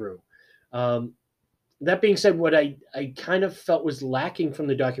going through. Um, that being said, what I kind of felt was lacking from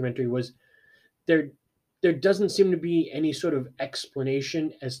the documentary was there there doesn't seem to be any sort of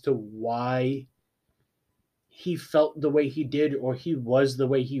explanation as to why he felt the way he did or he was the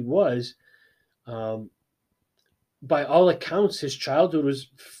way he was. Um, by all accounts, his childhood was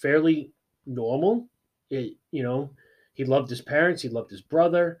fairly normal. He loved his parents, he loved his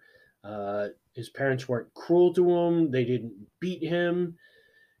brother. His parents weren't cruel to him, they didn't beat him.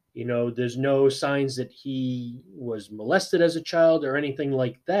 There's no signs that he was molested as a child or anything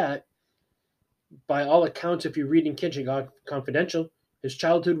like that. By all accounts, if you read in Kitchen Confidential, his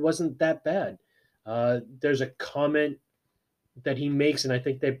childhood wasn't that bad. There's a comment that he makes, and I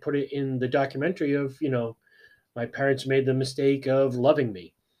think they put it in the documentary of, my parents made the mistake of loving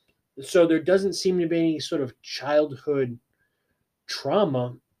me. So there doesn't seem to be any sort of childhood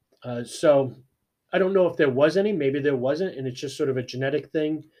trauma. So I don't know if there was any. Maybe there wasn't, and it's just sort of a genetic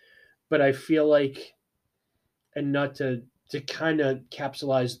thing. But I feel like, and not to kind of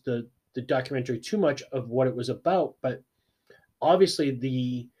capsulize the documentary too much of what it was about, but obviously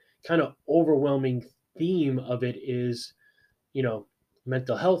the kind of overwhelming theme of it is,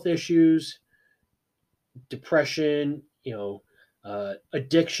 mental health issues, depression,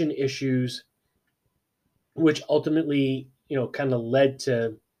 addiction issues, which ultimately, kind of led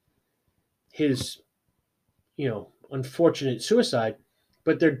to his, unfortunate suicide.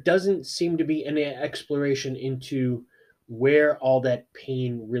 But there doesn't seem to be any exploration into where all that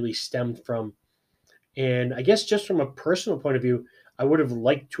pain really stemmed from. And I guess just from a personal point of view, I would have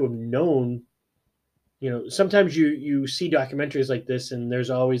liked to have known. Sometimes you see documentaries like this, and there's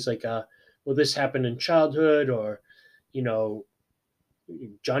always like well, this happened in childhood, or you know,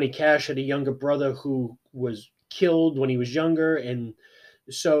 Johnny Cash had a younger brother who was killed when he was younger, and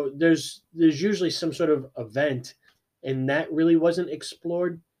so there's usually some sort of event, and that really wasn't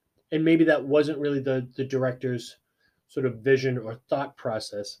explored, and maybe that wasn't really the director's sort of vision or thought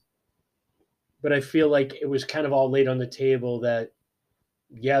process. But I feel like it was kind of all laid on the table that,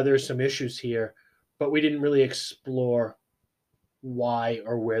 yeah, there's some issues here, but we didn't really explore why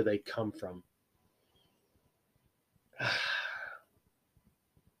or where they come from.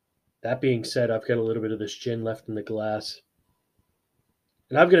 That being said, I've got a little bit of this gin left in the glass.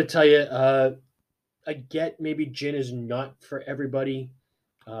 And I'm going to tell you, I get maybe gin is not for everybody.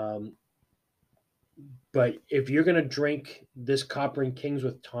 Um, but if you're going to drink this Copper and Kings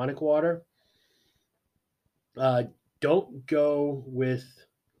with tonic water, uh, don't go with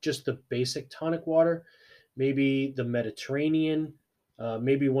just the basic tonic water. Maybe the Mediterranean,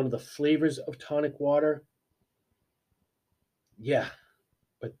 maybe one of the flavors of tonic water. Yeah,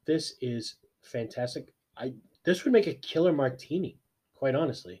 but this is fantastic. This would make a killer martini, quite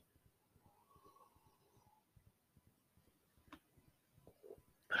honestly.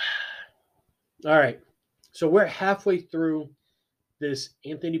 All right, so we're halfway through this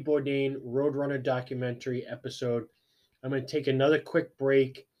Anthony Bourdain Roadrunner documentary episode. I'm going to take another quick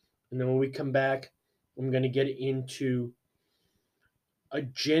break, and then when we come back, I'm going to get into a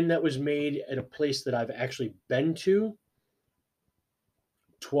gin that was made at a place that I've actually been to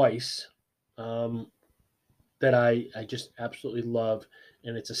twice, um, that I just absolutely love,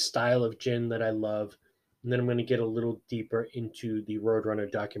 and it's a style of gin that I love. And then I'm going to get a little deeper into the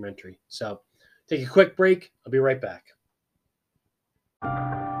Roadrunner documentary. So take a quick break. I'll be right back.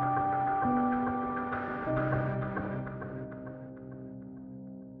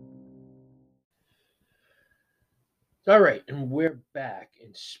 All right, and we're back.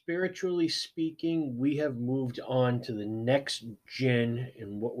 And spiritually speaking, we have moved on to the next gin.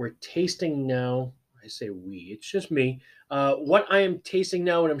 And what we're tasting now, I say we, it's just me. What I am tasting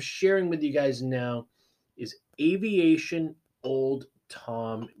now and I'm sharing with you guys now is Aviation Old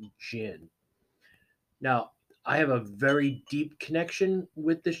Tom Gin. Now, I have a very deep connection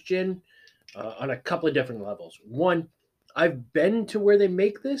with this gin on a couple of different levels. One, I've been to where they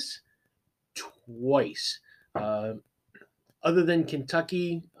make this twice. Uh, Other than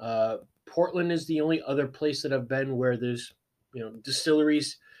Kentucky, Portland is the only other place that I've been where there's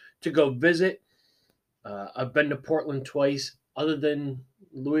distilleries to go visit. I've been to Portland twice. Other than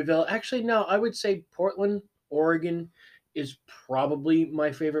Louisville, actually no, I would say Portland, Oregon, is probably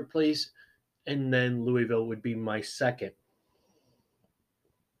my favorite place, and then Louisville would be my second.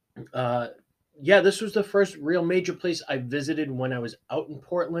 Uh, yeah, this was the first real major place I visited when I was out in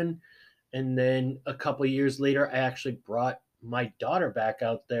Portland, and then a couple years later, I actually brought my daughter back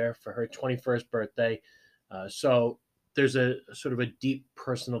out there for her 21st birthday. So there's a sort of a deep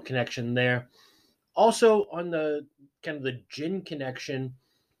personal connection there. Also, on the kind of the gin connection,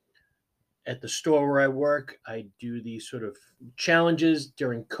 at the store where I work, I do these sort of challenges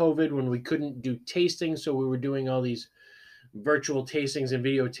during COVID when we couldn't do tastings. So we were doing all these virtual tastings and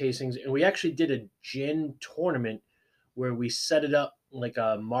video tastings. And we actually did a gin tournament where we set it up like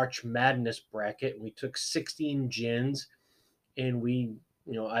a March Madness bracket. We took 16 gins and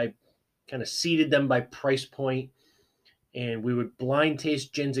I kind of seeded them by price point, and we would blind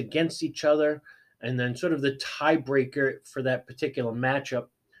taste gins against each other. And then, sort of, the tiebreaker for that particular matchup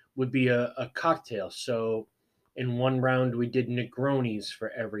would be a cocktail. So, in one round, we did Negronis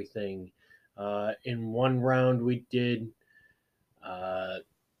for everything. In one round, we did, uh,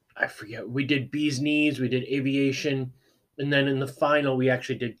 I forget, we did Bee's Knees, we did Aviation. And then in the final, we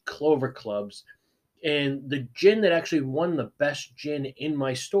actually did Clover Clubs. And the gin that actually won the best gin in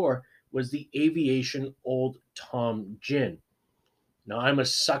my store was the Aviation Old Tom Gin. Now, I'm a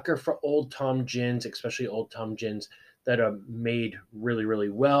sucker for Old Tom gins, especially Old Tom gins that are made really, really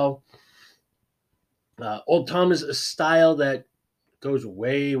well. Old Tom is a style that goes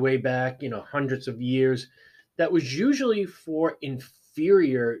way, way back, hundreds of years. That was usually for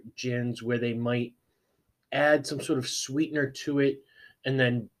inferior gins where they might add some sort of sweetener to it and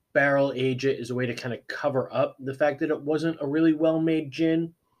then barrel age it as a way to kind of cover up the fact that it wasn't a really well made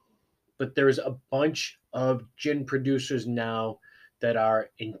gin. But there's a bunch of gin producers now that are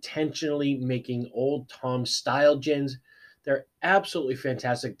intentionally making Old Tom style gins. They're absolutely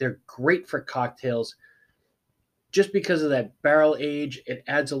fantastic. They're great for cocktails just because of that barrel age. It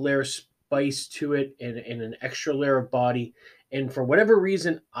adds a layer of spice to it and an extra layer of body. And for whatever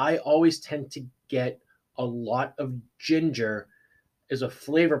reason, I always tend to get a lot of ginger as a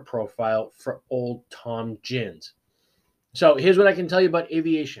flavor profile for Old Tom gins. So here's what I can tell you about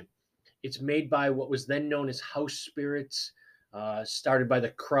Aviation. It's made by what was then known as House Spirits, started by the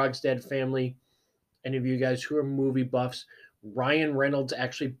Krogstad family. Any of you guys who are movie buffs, Ryan Reynolds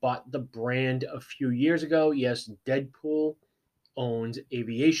actually bought the brand a few years ago. Yes, Deadpool owns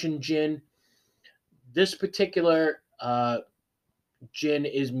Aviation Gin. This particular gin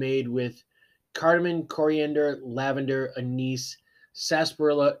is made with cardamom, coriander, lavender, anise,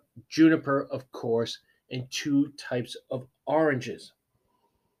 sarsaparilla, juniper, of course, and two types of oranges.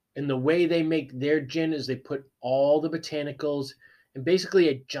 And the way they make their gin is they put all the botanicals in basically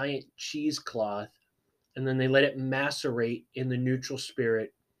a giant cheesecloth, and then they let it macerate in the neutral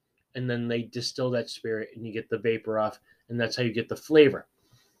spirit, and then they distill that spirit, and you get the vapor off, and that's how you get the flavor.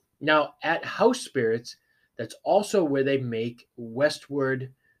 Now, at House Spirits, that's also where they make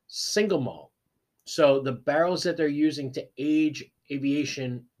Westward single malt. So the barrels that they're using to age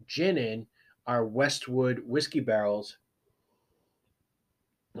Aviation gin in are Westwood whiskey barrels.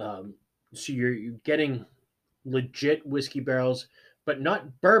 So you're getting legit whiskey barrels, but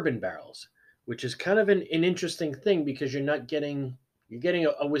not bourbon barrels, which is kind of an interesting thing because you're getting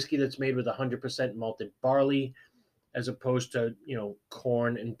a whiskey that's made with 100% malted barley as opposed to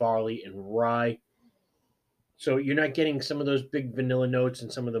corn and barley and rye. So you're not getting some of those big vanilla notes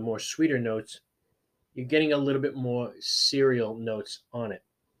and some of the more sweeter notes. You're getting a little bit more cereal notes on it.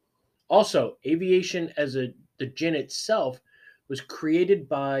 Also, Aviation as the gin itself was created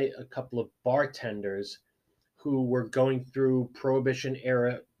by a couple of bartenders who were going through Prohibition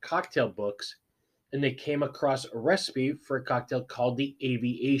era cocktail books, and they came across a recipe for a cocktail called the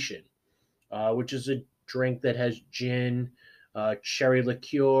Aviation, which is a drink that has gin, cherry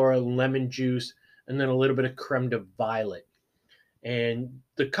liqueur, lemon juice, and then a little bit of creme de violet. And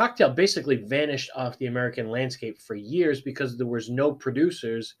the cocktail basically vanished off the American landscape for years because there was no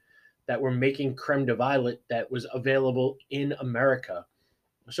producers that were making creme de violet that was available in America.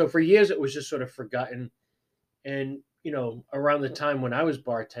 So for years it was just sort of forgotten. And around the time when I was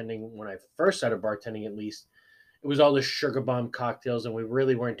bartending, when I first started bartending at least, it was all the sugar bomb cocktails, and we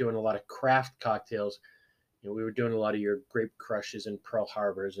really weren't doing a lot of craft cocktails. We were doing a lot of your grape crushes and Pearl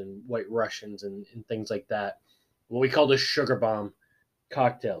Harbors and White Russians and things like that. What we call the sugar bomb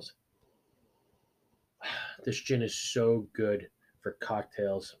cocktails. This gin is so good for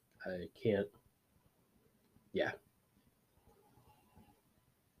cocktails. I can't. Yeah.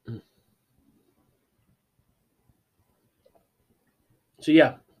 So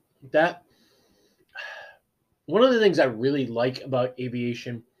yeah, that one of the things I really like about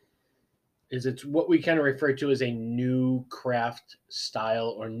Aviation is it's what we kind of refer to as a new craft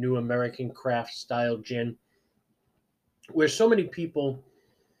style or new American craft style gin, where so many people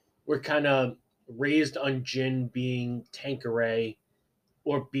were kind of raised on gin being Tanqueray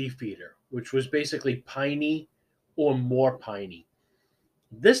or Beefeater, which was basically piney or more piney.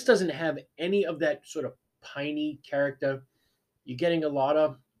 This doesn't have any of that sort of piney character. You're getting a lot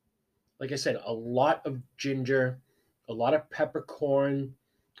of, like I said, a lot of ginger, a lot of peppercorn,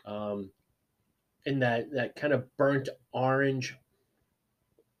 um, and that kind of burnt orange.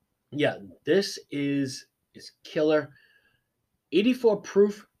 Yeah, this is killer. 84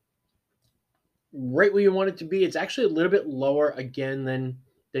 proof, right where you want it to be. It's actually a little bit lower again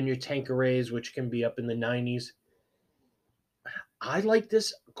than your Tanquerays, which can be up in the 90s. I like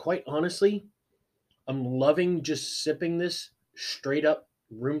this quite honestly. I'm loving just sipping this straight up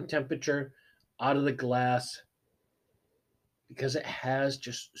room temperature out of the glass because it has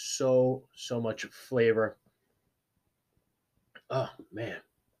just so much flavor. Oh man.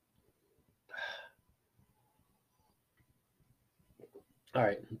 All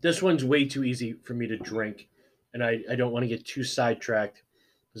right. This one's way too easy for me to drink, and I don't want to get too sidetracked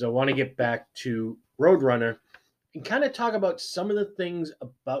because I want to get back to Roadrunner and kind of talk about some of the things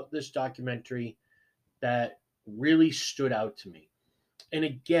about this documentary that really stood out to me. And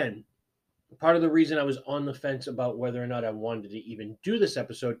again, part of the reason I was on the fence about whether or not I wanted to even do this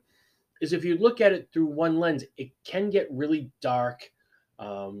episode is if you look at it through one lens, it can get really dark.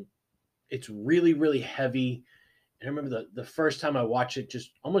 Um, it's really heavy. And I remember the first time I watched it,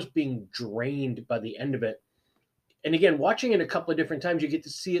 just almost being drained by the end of it. And again, watching it a couple of different times, you get to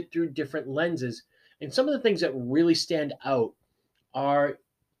see it through different lenses. And some of the things that really stand out are,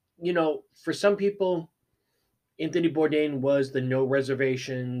 for some people, Anthony Bourdain was the no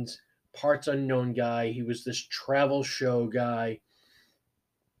reservations, parts unknown guy. He was this travel show guy.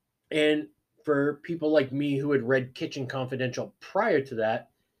 And for people like me who had read Kitchen Confidential prior to that,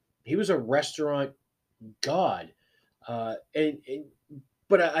 he was a restaurant god.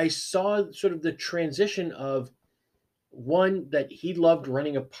 But I saw sort of the transition of one that he loved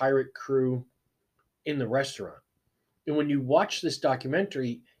running a pirate crew in the restaurant. And when you watch this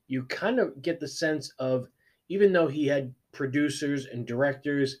documentary, you kind of get the sense of even though he had producers and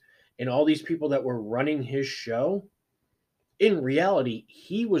directors and all these people that were running his show, in reality,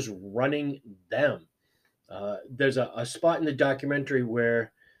 he was running them. There's a spot in the documentary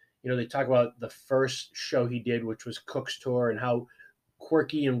where, they talk about the first show he did, which was Cook's Tour, and how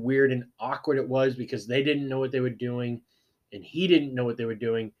quirky and weird and awkward it was because they didn't know what they were doing and he didn't know what they were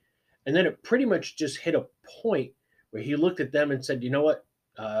doing. And then it pretty much just hit a point where he looked at them and said, you know what?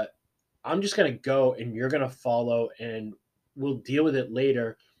 I'm just going to go and you're going to follow and we'll deal with it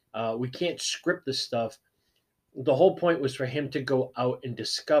later. We can't script this stuff. The whole point was for him to go out and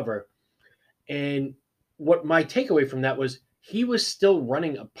discover. And what my takeaway from that was he was still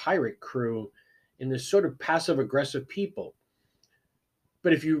running a pirate crew in this sort of passive aggressive people.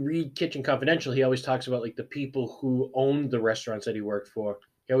 But if you read Kitchen Confidential, he always talks about like the people who owned the restaurants that he worked for.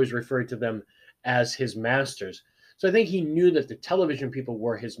 He always referred to them as his masters. So I think he knew that the television people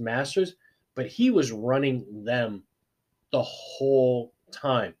were his masters, but he was running them the whole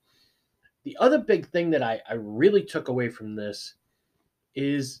time. The other big thing that I really took away from this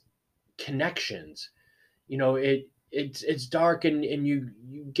is connections. It's dark and you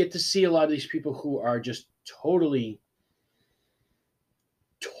get to see a lot of these people who are just totally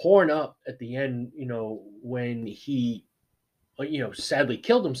torn up at the end, when he, sadly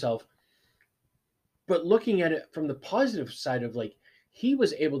killed himself. But looking at it from the positive side of like, he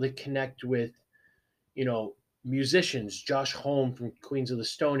was able to connect with, musicians, Josh Homme from Queens of the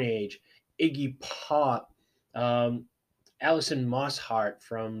Stone Age, Iggy Pop, Alison Mosshart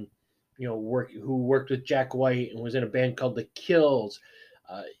from, who worked with Jack White and was in a band called The Kills.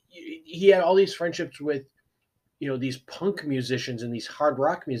 He had all these friendships with, these punk musicians and these hard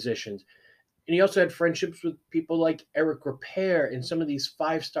rock musicians. And he also had friendships with people like Eric Repair and some of these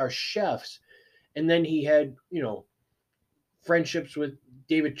five-star chefs. And then he had, friendships with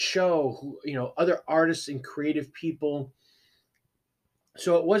David Cho, who, other artists and creative people.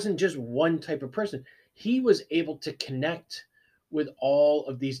 So it wasn't just one type of person. He was able to connect with all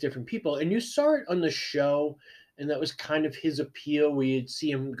of these different people. And you saw it on the show, and that was kind of his appeal. We'd see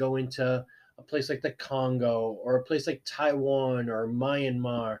him go into a place like the Congo or a place like Taiwan or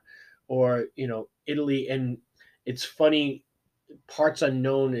Myanmar or, Italy. And it's funny, Parts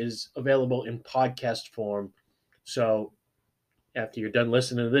Unknown is available in podcast form. So after you're done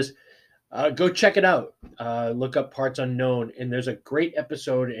listening to this, go check it out. Look up Parts Unknown. And there's a great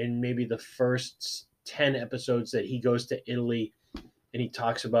episode in maybe the first 10 episodes that he goes to Italy and he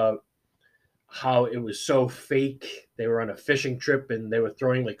talks about how it was so fake. They were on a fishing trip and they were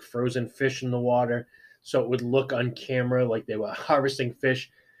throwing like frozen fish in the water so it would look on camera like they were harvesting fish.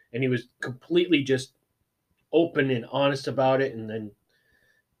 And he was completely just open and honest about it. And then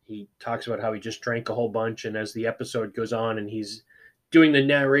he talks about how he just drank a whole bunch. And as the episode goes on and he's doing the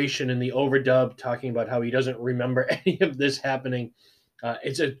narration and the overdub, talking about how he doesn't remember any of this happening,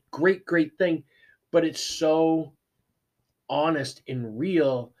 it's a great, great thing. But it's so honest and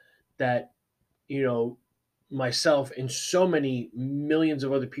real that, you know, myself and so many millions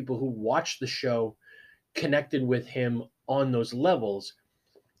of other people who watched the show connected with him on those levels.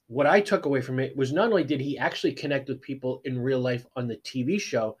 What I took away from it was not only did he actually connect with people in real life on the TV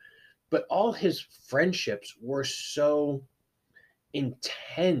show, but all his friendships were so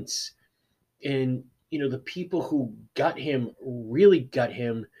intense. And, you know, the people who got him really got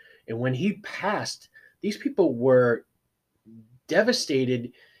him. And when he passed, these people were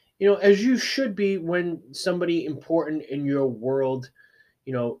devastated, you know, as you should be when somebody important in your world,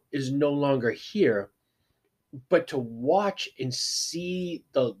 you know, is no longer here. But to watch and see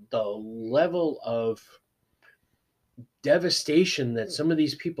the level of devastation that some of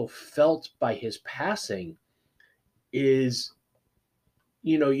these people felt by his passing is,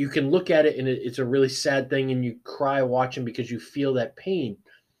 you know, you can look at it and it's a really sad thing and you cry watching because you feel that pain.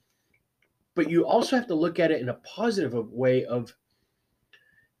 But you also have to look at it in a positive way of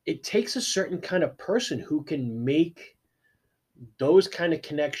it takes a certain kind of person who can make those kind of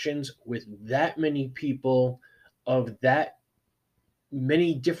connections with that many people of that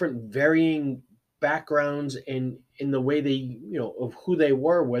many different varying backgrounds and in the way they, you know, of who they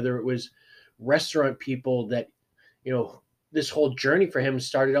were, whether it was restaurant people that, you know, this whole journey for him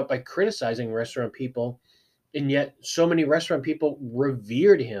started out by criticizing restaurant people, and yet so many restaurant people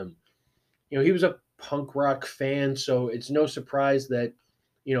revered him. You know, he was a punk rock fan, so it's no surprise that,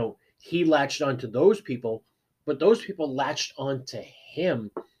 you know, he latched onto those people, but those people latched onto him.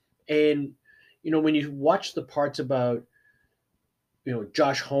 And, you know, when you watch the parts about, you know,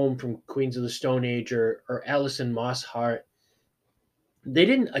 Josh Homme from Queens of the Stone Age or Alison Mosshart, they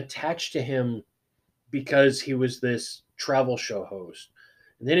didn't attach to him because he was this travel show host.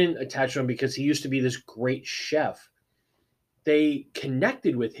 And they didn't attach to him because he used to be this great chef. They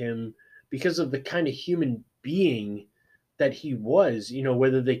connected with him because of the kind of human being that he was, you know,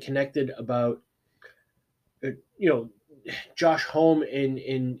 whether they connected about, you know, Josh Homme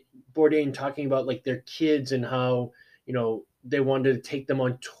and Bourdain talking about like their kids and how, you know, they wanted to take them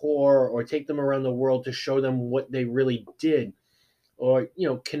on tour or take them around the world to show them what they really did, or, you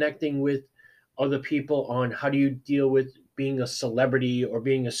know, connecting with other people on how do you deal with being a celebrity or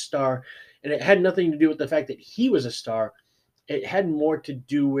being a star. And it had nothing to do with the fact that he was a star. It had more to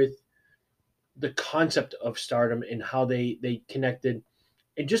do with the concept of stardom and how they connected,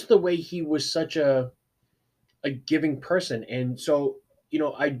 and just the way he was such a giving person. And so, you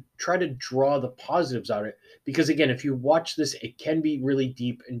know, I try to draw the positives out of it because, again, if you watch this, it can be really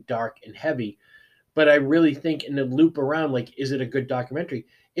deep and dark and heavy. But I really think in the loop around, like, is it a good documentary?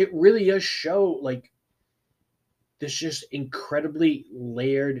 It really does show like this just incredibly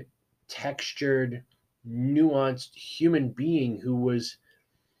layered, textured, nuanced human being who was,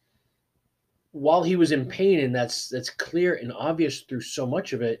 while he was in pain, and that's clear and obvious through so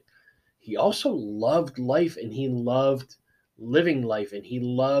much of it, he also loved life and he loved living life and he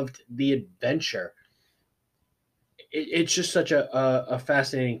loved the adventure. It's just such a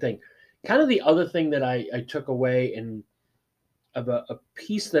fascinating thing. Kind of the other thing that I took away and of a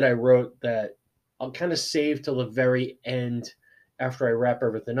piece that I wrote that I'll kind of save till the very end after I wrap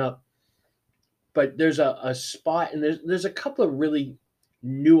everything up. But there's a spot and there's a couple of really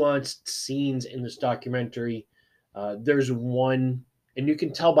nuanced scenes in this documentary. There's one, and you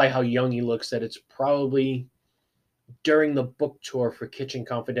can tell by how young he looks that it's probably during the book tour for Kitchen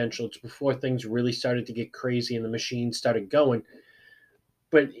Confidential. It's before things really started to get crazy and the machine started going.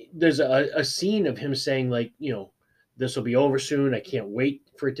 But there's a scene of him saying, like, you know, this will be over soon. I can't wait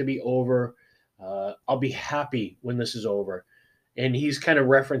for it to be over. I'll be happy when this is over. And he's kind of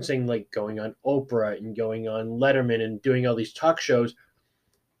referencing like going on Oprah and going on Letterman and doing all these talk shows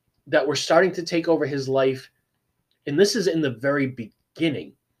that were starting to take over his life. And this is in the very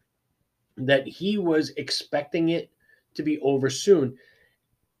beginning, that he was expecting it to be over soon.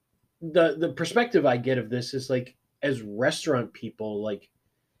 The perspective I get of this is like, as restaurant people, like,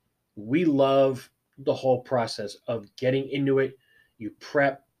 we love the whole process of getting into it. You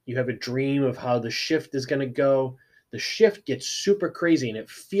prep, you have a dream of how the shift is going to go. The shift gets super crazy and it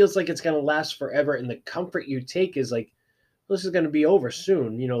feels like it's going to last forever. And the comfort you take is like, this is going to be over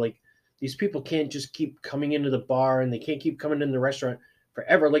soon. You know, like, these people can't just keep coming into the bar and they can't keep coming in the restaurant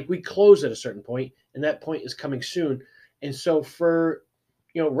forever. Like we close at a certain point, and that point is coming soon. And so for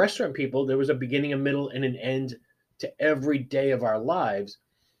restaurant people, there was a beginning, a middle, and an end to every day of our lives.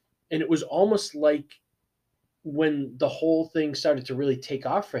 And it was almost like when the whole thing started to really take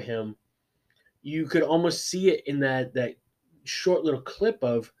off for him, you could almost see it in that short little clip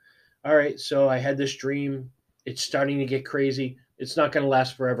of, all right, so I had this dream. It's starting to get crazy. It's not going to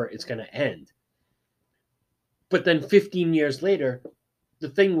last forever. It's going to end. But then 15 years later, the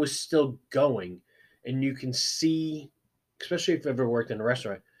thing was still going. And you can see, especially if you've ever worked in a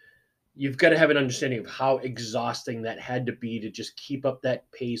restaurant, you've got to have an understanding of how exhausting that had to be to just keep up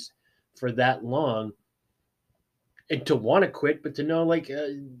that pace for that long and to want to quit, but to know like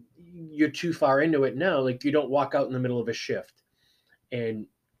you're too far into it now. Like you don't walk out in the middle of a shift. And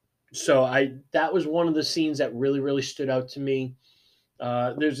so that was one of the scenes that really stood out to me.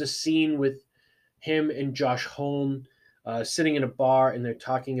 There's a scene with him and Josh Holm sitting in a bar, and they're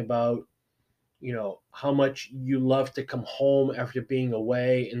talking about how much you love to come home after being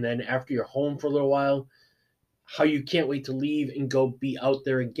away, and then after you're home for a little while, how you can't wait to leave and go be out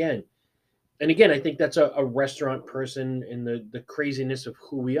there again. And again, I think that's a restaurant person and the craziness of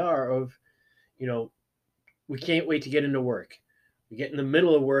who we are. Of you know we can't wait to get into work. We get in the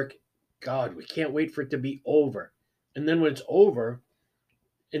middle of work, God, we can't wait for it to be over. And then when it's over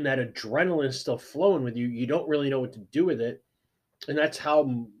and that adrenaline is still flowing with you, you don't really know what to do with it. And that's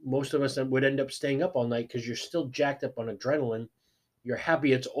how most of us would end up staying up all night, because you're still jacked up on adrenaline. You're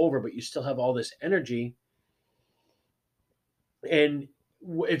happy it's over, but you still have all this energy. And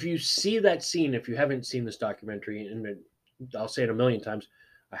if you see that scene, if you haven't seen this documentary, and I'll say it a million times,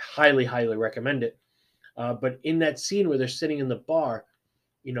 I highly recommend it. But in that scene where they're sitting in the bar,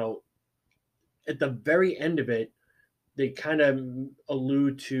 you know, at the very end of it, they kind of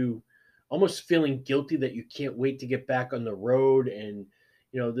allude to almost feeling guilty that you can't wait to get back on the road. And,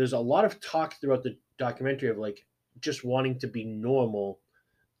 there's a lot of talk throughout the documentary of like just wanting to be normal,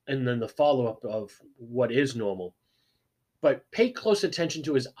 and then the follow up of what is normal. But pay close attention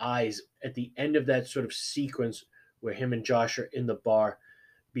to his eyes at the end of that sort of sequence where him and Josh are in the bar,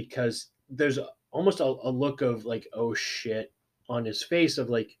 because there's almost a look of like, oh shit, on his face of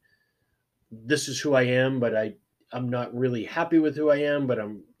like, this is who I am, but I'm not really happy with who I am, but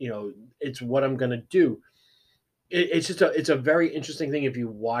it's what I'm going to do. It's a very interesting thing if you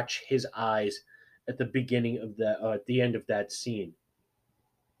watch his eyes at the beginning of that, at the end of that scene.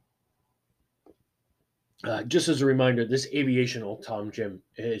 Just as a reminder, this aviation old Tom Jim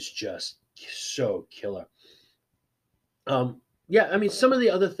is just so killer. Yeah, I mean, some of the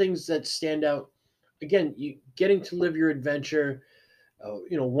other things that stand out, again, you getting to live your adventure.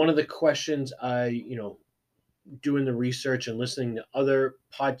 One of the questions I, doing the research and listening to other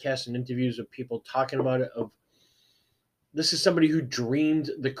podcasts and interviews of people talking about it, of this is somebody who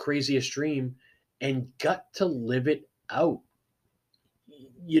dreamed the craziest dream and got to live it out.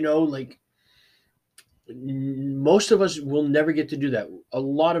 Like most of us will never get to do that. A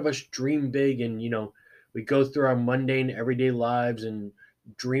lot of us dream big, and we go through our mundane everyday lives and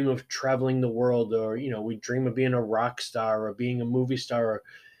dream of traveling the world, or we dream of being a rock star or being a movie star,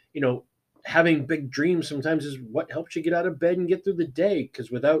 or having big dreams sometimes is what helps you get out of bed and get through the day,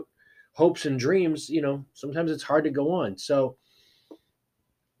 because without hopes and dreams, sometimes it's hard to go on. So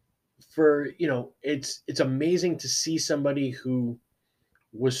it's amazing to see somebody who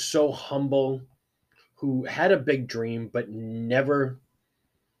was so humble, who had a big dream, but never,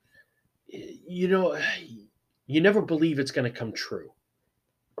 you know, you never believe it's going to come true.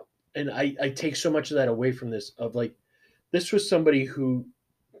 And I take so much of that away from this, of like, this was somebody who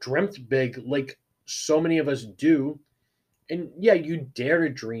dreamt big, like so many of us do. And yeah, you dare to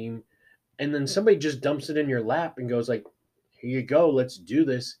dream, and then somebody just dumps it in your lap and goes like, here you go, let's do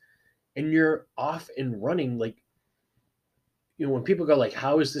this. And you're off and running. Like, when people go like,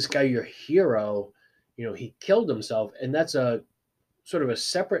 how is this guy your hero? He killed himself. And that's a sort of a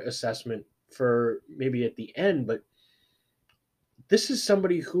separate assessment for maybe at the end. But this is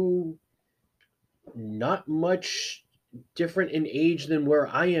somebody who, not much different in age than where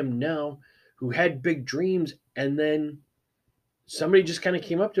I am now, who had big dreams. And then somebody just kind of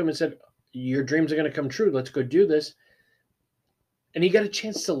came up to him and said, your dreams are going to come true. Let's go do this. And he got a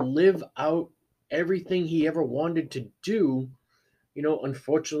chance to live out everything he ever wanted to do.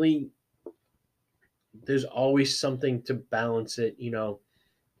 Unfortunately, there's always something to balance it,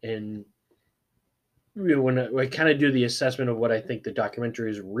 and when I kind of do the assessment of what I think the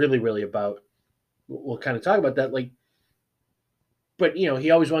documentary is really about, we'll kind of talk about that. Like, but he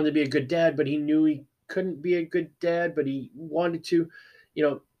always wanted to be a good dad, but he knew he couldn't be a good dad, but he wanted to,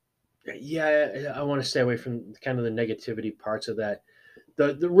 yeah, I want to stay away from kind of the negativity parts of that.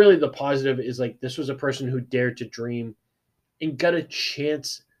 the positive is like this was a person who dared to dream and got a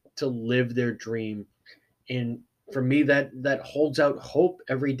chance to live their dream. And for me, that holds out hope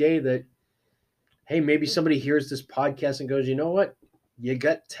every day that hey, maybe somebody hears this podcast and goes, you know what, you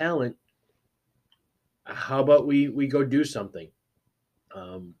got talent. How about we go do something?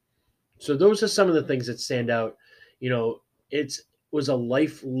 Um, so those are some of the things that stand out. You know, it's was a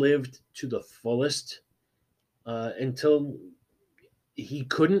life lived to the fullest until he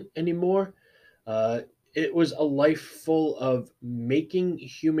couldn't anymore. Uh, it was a life full of making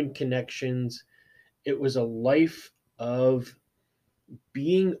human connections. It was a life of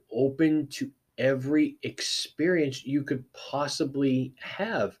being open to every experience you could possibly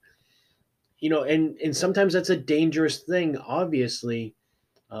have. You know, and sometimes that's a dangerous thing, obviously.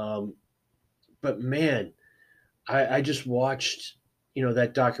 Um, but man, I just watched, you know,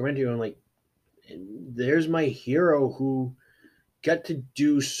 that documentary. And I'm like, there's my hero who got to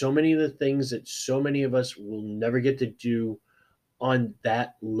do so many of the things that so many of us will never get to do on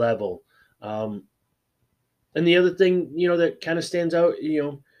that level. Um, and the other thing, you know, that kind of stands out, you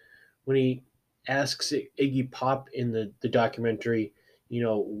know, when he asks Iggy Pop in the documentary, you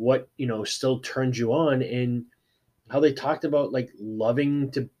know, what, you know, still turns you on, and how they talked about like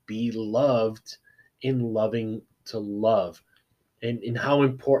loving to be loved and loving to love, and how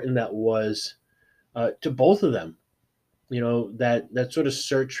important that was to both of them. You know, that sort of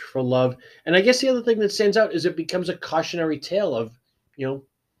search for love. And I guess the other thing that stands out is it becomes a cautionary tale of, you know,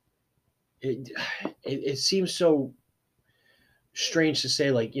 it, it seems so strange to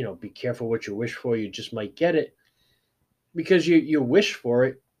say, like, you know, be careful what you wish for, you just might get it, because you wish for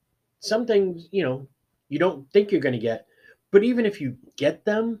it. Some things, you know, you don't think you're going to get, but even if you get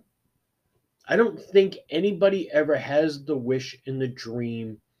them, I don't think anybody ever has the wish and the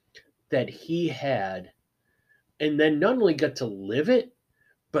dream that he had, and then not only got to live it,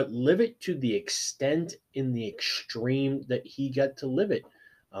 but live it to the extent in the extreme that he got to live it.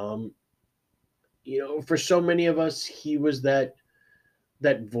 Um, you know, for so many of us, he was that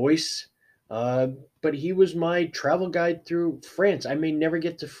voice. Uh, but he was my travel guide through France. I may never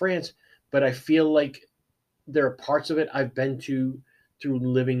get to France, but I feel like there are parts of it I've been to through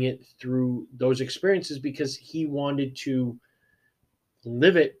living it through those experiences, because he wanted to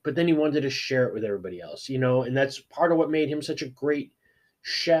live it, but then he wanted to share it with everybody else, you know, and that's part of what made him such a great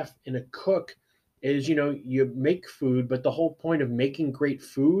chef and a cook is, you know, you make food, but the whole point of making great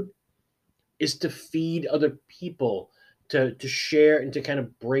food is to feed other people, to share and to kind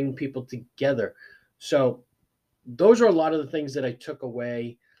of bring people together. So those are a lot of the things that I took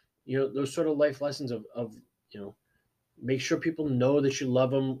away, you know, those sort of life lessons of you know, make sure people know that you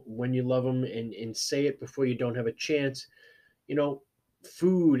love them when you love them, and say it before you don't have a chance. You know,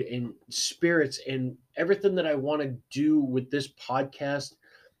 food and spirits and everything that I want to do with this podcast.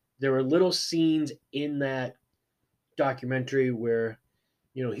 There are little scenes in that documentary where,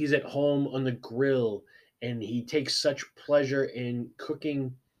 you know, he's at home on the grill and he takes such pleasure in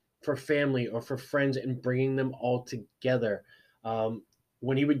cooking for family or for friends and bringing them all together. Um,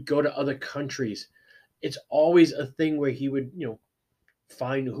 when he would go to other countries, it's always a thing where he would, you know,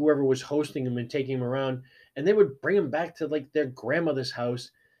 find whoever was hosting him and taking him around, and they would bring him back to like their grandmother's house,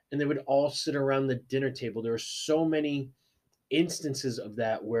 and they would all sit around the dinner table. There are so many instances of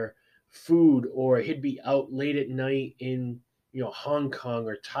that where food, or he'd be out late at night in, you know, Hong Kong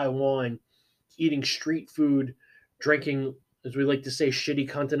or Taiwan, eating street food, drinking, as we like to say, shitty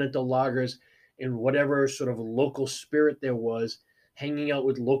continental lagers, and whatever sort of local spirit there was, hanging out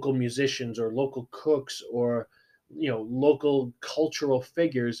with local musicians or local cooks or, you know, local cultural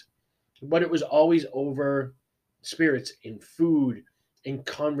figures. But it was always over spirits and food and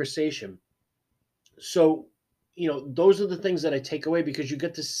conversation. So, you know, those are the things that I take away, because you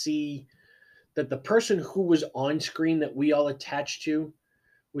get to see that the person who was on screen that we all attached to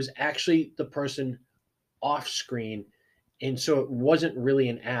was actually the person off screen. And so it wasn't really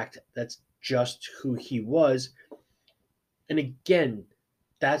an act. That's just who he was. And again,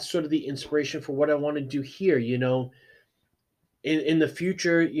 that's sort of the inspiration for what I want to do here. You know, in the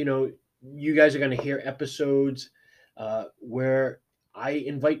future, you know, you guys are going to hear episodes where I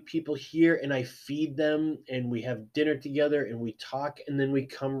invite people here and I feed them and we have dinner together and we talk and then we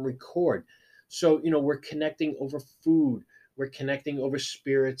come record. So, you know, we're connecting over food, we're connecting over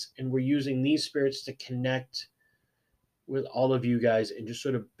spirits, and we're using these spirits to connect with all of you guys and just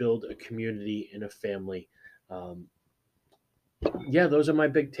sort of build a community and a family. Um, yeah, those are my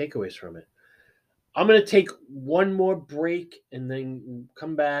big takeaways from it. I'm going to take one more break and then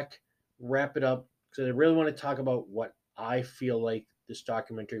come back, wrap it up, because I really want to talk about what I feel like this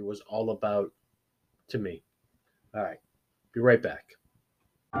documentary was all about to me. All right, be right back.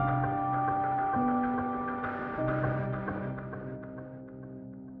 All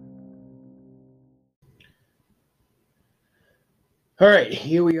right,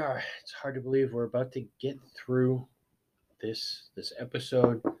 here we are. It's hard to believe we're about to get through this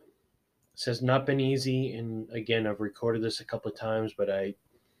episode. This has not been easy, and again, I've recorded this a couple of times, but I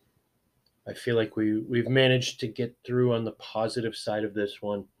feel like we've managed to get through on the positive side of this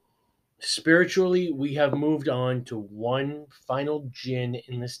one. Spiritually, we have moved on to one final gin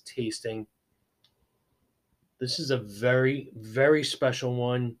in this tasting. This is a very, very special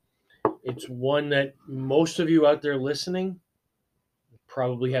one. It's one that most of you out there listening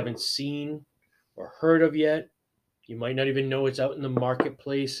probably haven't seen or heard of yet. You might not even know it's out in the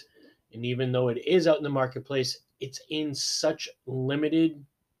marketplace. And even though it is out in the marketplace, it's in such limited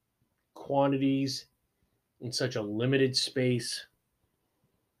quantities, in such a limited space.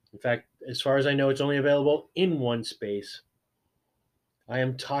 In fact, as far as I know, it's only available in one space. I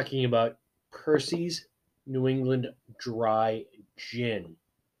am talking about Percy's New England Dry Gin.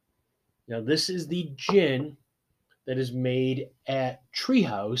 Now, this is the gin that is made at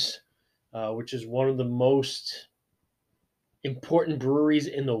Treehouse, which is one of the most important breweries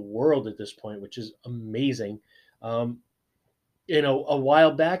in the world at this point, which is amazing. Um, a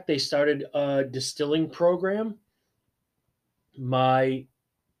while back, they started a distilling program. My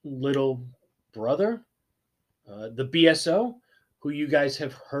little brother, the BSO, who you guys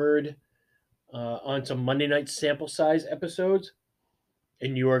have heard on some Monday night sample size episodes,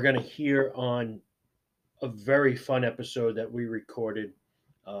 and you are going to hear on a very fun episode that we recorded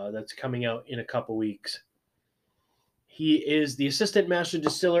that's coming out in a couple weeks. He is the assistant master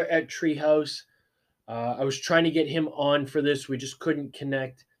distiller at Treehouse. I was trying to get him on for this. We just couldn't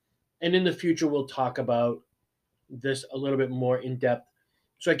connect. And in the future, we'll talk about this a little bit more in depth.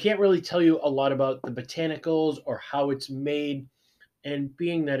 So I can't really tell you a lot about the botanicals or how it's made. And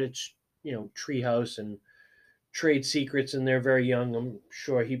being that it's, Treehouse and trade secrets and they're very young, I'm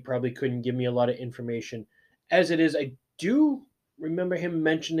sure he probably couldn't give me a lot of information. As it is, I do remember him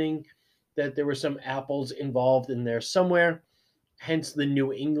mentioning that there were some apples involved in there somewhere, hence the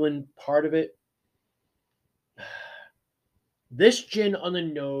New England part of it. This gin on the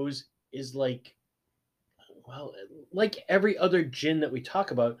nose is well, like every other gin that we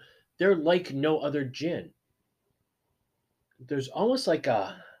talk about, they're like no other gin. There's almost like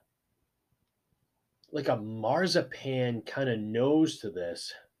a marzipan kind of nose to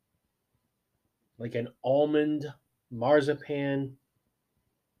this, like an almond marzipan.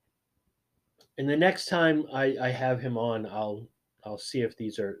 And the next time I have him on, I'll see if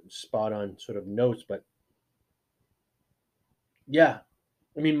these are spot on sort of notes. But yeah,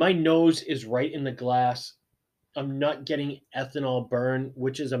 I mean, my nose is right in the glass. I'm not getting ethanol burn,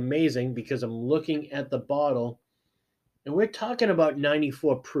 which is amazing because I'm looking at the bottle and we're talking about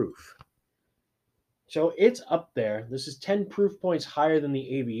 94 proof. So it's up there. This is 10 proof points higher than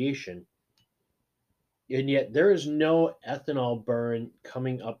the aviation. And yet there is no ethanol burn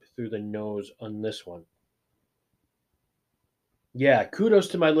coming up through the nose on this one. Yeah, kudos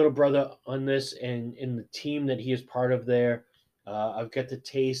to my little brother on this and in the team that he is part of there. I've got to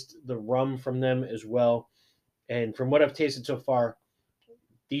taste the rum from them as well. And from what I've tasted so far,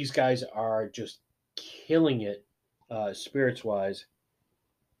 these guys are just killing it spirits wise.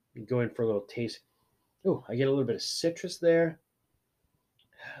 Going for a little taste. Oh, I get a little bit of citrus there.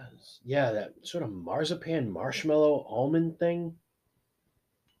 Yeah, that sort of marzipan marshmallow almond thing.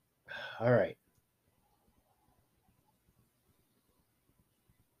 All right.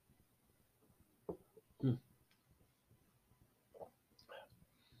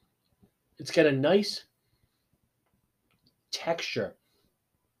 It's got a nice texture.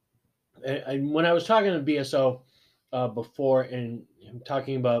 And when I was talking to BSO before, and I'm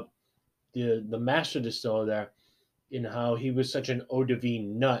talking about the master distiller there, and how he was such an eau de vie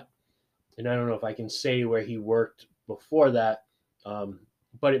nut, and I don't know if I can say where he worked before that, um,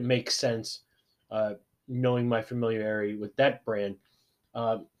 but it makes sense knowing my familiarity with that brand.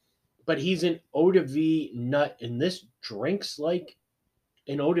 Um, but he's an eau de vie nut, and this drinks like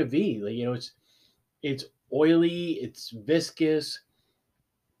an eau de vie. Like, it's oily, it's viscous.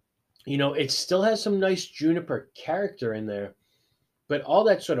 It still has some nice juniper character in there, but all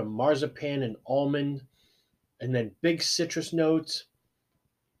that sort of marzipan and almond, and then big citrus notes.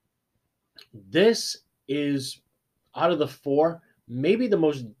 This is out of the four, maybe the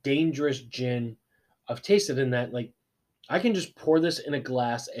most dangerous gin I've tasted in that. Like, I can just pour this in a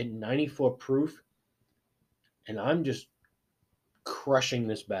glass at 94 proof, and I'm just crushing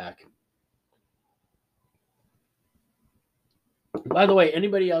this back. By the way,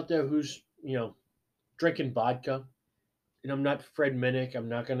 anybody out there who's, drinking vodka And I'm not Fred Minnick. I'm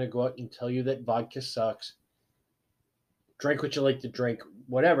not going to go out and tell you that vodka sucks. Drink what you like to drink,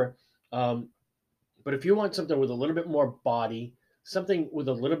 whatever. Um, but if you want something with a little bit more body, something with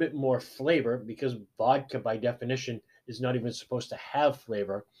a little bit more flavor, because vodka by definition is not even supposed to have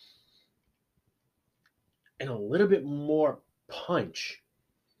flavor, and a little bit more punch,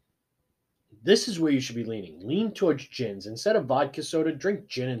 this is where you should be leaning. Lean towards gins. Instead of vodka soda, drink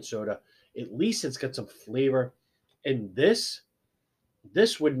gin and soda. At least it's got some flavor. And this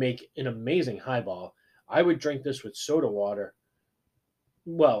would make an amazing highball. I would drink this with soda water.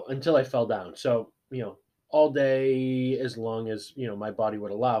 Well, until I fell down. So, all day as long as, my body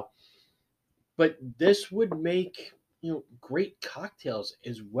would allow. But this would make, great cocktails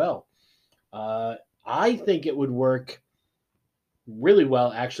as well. Uh, I think it would work really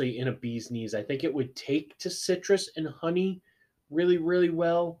well actually in a bee's knees. I think it would take to citrus and honey really, really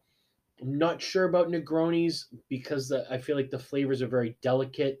well. I'm not sure about Negronis because I feel like the flavors are very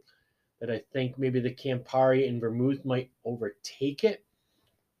delicate. That I think maybe the Campari and vermouth might overtake it.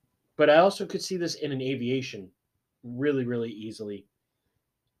 But I also could see this in an aviation really, really easily.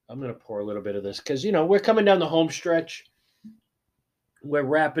 I'm going to pour a little bit of this because, we're coming down the home stretch. We're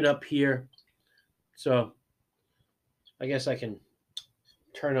wrapping up here. So I guess I can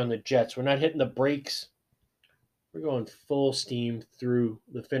turn on the jets. We're not hitting the brakes. We're going full steam through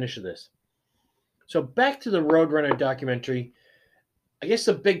the finish of this. So back to the Roadrunner documentary. I guess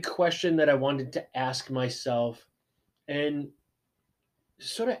the big question that I wanted to ask myself and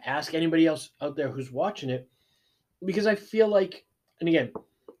sort of ask anybody else out there who's watching it, because I feel like, and again,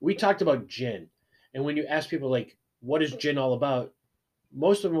 we talked about gin, and when you ask people like, what is gin all about?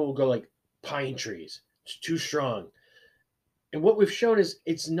 Most of them will go like pine trees. It's too strong. And what we've shown is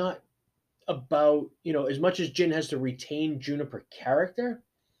it's not about, as much as gin has to retain juniper character,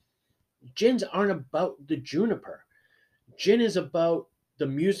 gins aren't about the juniper. Gin is about the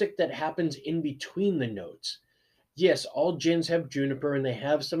music that happens in between the notes. Yes, all gins have juniper and they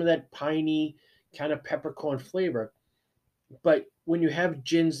have some of that piney kind of peppercorn flavor. But when you have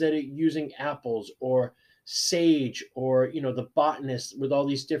gins that are using apples or sage or the botanist with all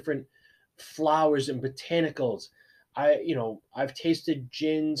these different flowers and botanicals, I've tasted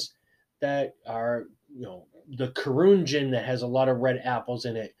gins that are the Karun gin that has a lot of red apples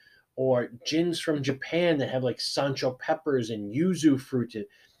in it, or gins from Japan that have like Sancho peppers and yuzu fruit.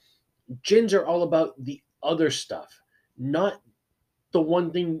 Gins are all about the other stuff, not the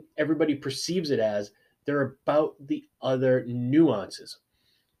one thing everybody perceives it as. They're about the other nuances.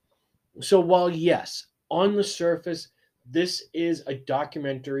 So while yes, on the surface, this is a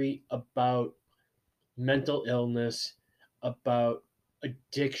documentary about mental illness, about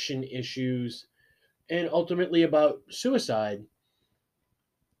addiction issues, and ultimately about suicide,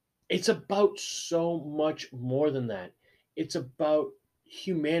 it's about so much more than that. It's about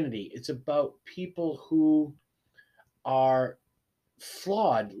humanity. It's about people who are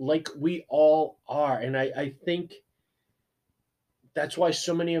flawed like we all are. And I think that's why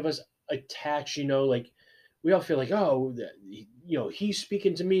so many of us attach, like we all feel like, oh, he's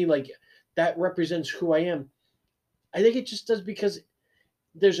speaking to me like that represents who I am. I think it just does because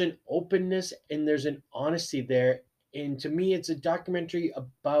there's an openness and there's an honesty there. And to me, it's a documentary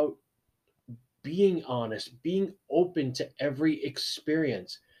about being honest, being open to every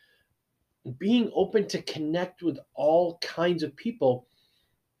experience, being open to connect with all kinds of people,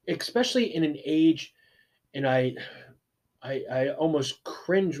 especially in an age. And I almost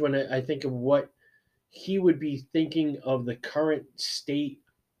cringe when I think of what he would be thinking of the current state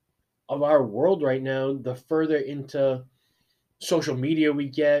of our world right now. The further into social media we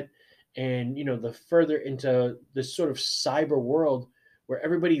get, and the further into this sort of cyber world where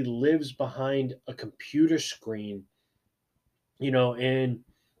everybody lives behind a computer screen, and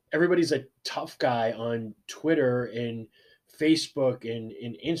everybody's a tough guy on Twitter and Facebook and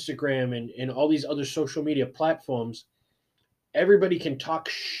Instagram and all these other social media platforms. Everybody can talk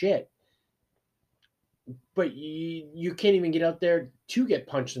shit, but you can't even get out there to get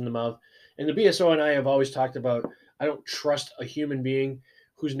punched in the mouth. And the BSO and I have always talked about, I don't trust a human being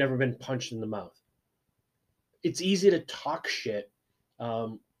who's never been punched in the mouth. It's easy to talk shit,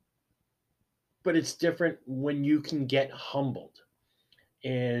 um, but it's different when you can get humbled.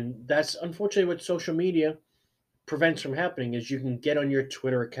 And that's unfortunately what social media prevents from happening. Is you can get on your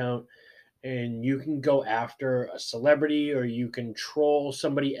Twitter account and you can go after a celebrity, or you can troll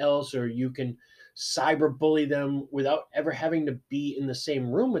somebody else, or you can cyberbully them without ever having to be in the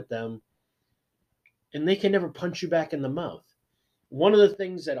same room with them, and they can never punch you back in the mouth. One of the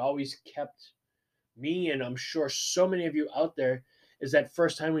things that always kept me, and I'm sure so many of you out there, is that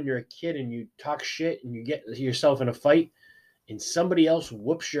first time when you're a kid and you talk shit and you get yourself in a fight. and somebody else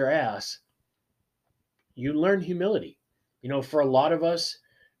whoops your ass, you learn humility. For a lot of us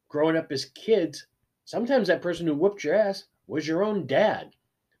growing up as kids, sometimes that person who whooped your ass was your own dad.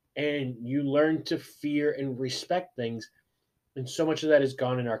 And you learn to fear and respect things. And so much of that is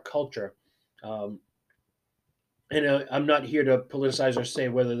gone in our culture. Um, and I'm not here to politicize or say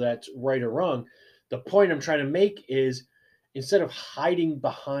whether that's right or wrong. The point I'm trying to make is instead of hiding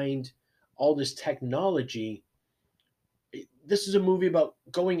behind all this technology, this is a movie about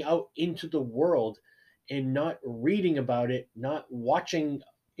going out into the world and not reading about it, not watching,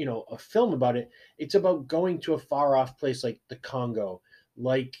 a film about it. It's about going to a far off place like the Congo,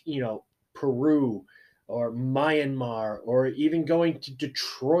 like, Peru or Myanmar, or even going to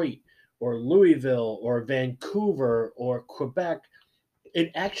Detroit or Louisville or Vancouver or Quebec,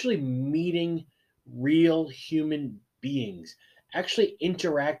 and actually meeting real human beings, actually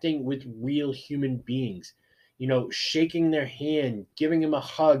interacting with real human beings, shaking their hand, giving them a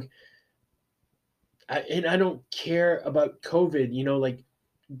hug. And I don't care about COVID, like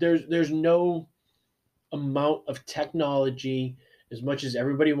there's no amount of technology, as much as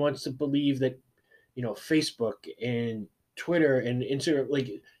everybody wants to believe that, Facebook and Twitter and Instagram,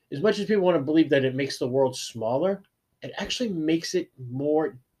 like as much as people want to believe that it makes the world smaller, it actually makes it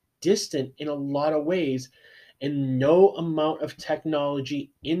more distant in a lot of ways. And no amount of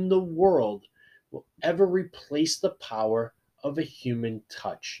technology in the world will ever replace the power of a human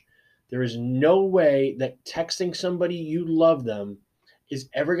touch. There is no way that texting somebody you love them is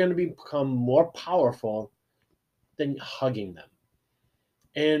ever going to become more powerful than hugging them.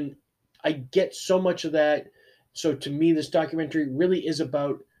 And I get so much of that. So to me, this documentary really is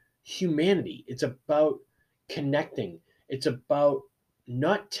about humanity. It's about connecting. It's about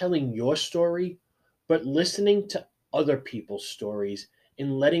not telling your story, but listening to other people's stories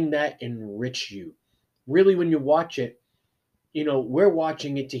and letting that enrich you. Really, when you watch it, we're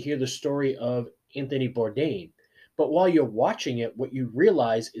watching it to hear the story of Anthony Bourdain. But while you're watching it, what you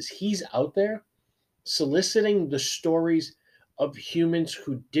realize is he's out there soliciting the stories of humans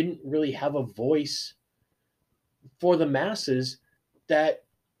who didn't really have a voice for the masses, that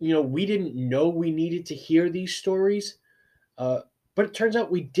we didn't know we needed to hear these stories, uh, but it turns out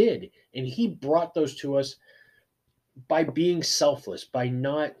we did, and he brought those to us by being selfless, by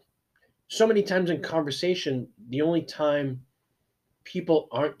not, so many times in conversation, the only time people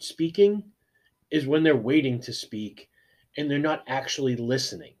aren't speaking is when they're waiting to speak and they're not actually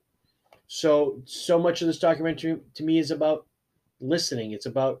listening. So much of this documentary to me is about listening. It's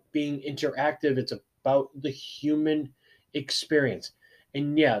about being interactive. It's about the human experience.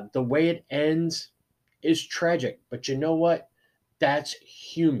 And yeah, the way it ends is tragic, but you know what? That's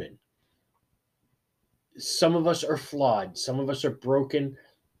human. Some of us are flawed, some of us are broken,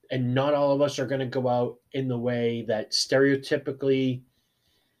 and not all of us are going to go out in the way that stereotypically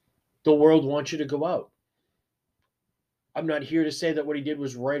the world wants you to go out. I'm not here to say that what he did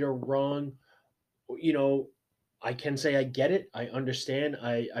was right or wrong. You know, I can say I get it. I understand.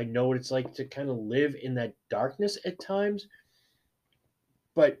 I know what it's like to kind of live in that darkness at times,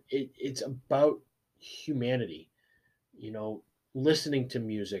 but it's about humanity, you know, listening to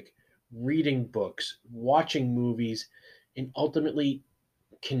music, reading books, watching movies, and ultimately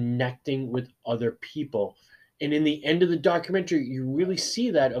connecting with other people. And in the end of the documentary, you really see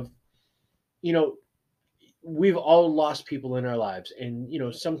that of, you know, we've all lost people in our lives. And,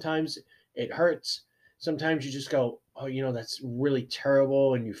 sometimes it hurts. Sometimes you just go, oh, that's really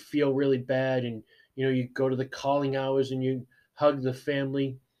terrible. And you feel really bad. And, you go to the calling hours and you hug the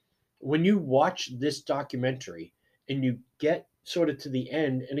family. When you watch this documentary and you get sort of to the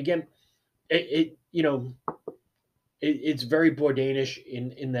end, and again, it's very Bourdainish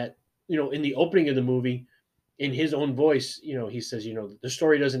in that, in the opening of the movie, in his own voice, he says, the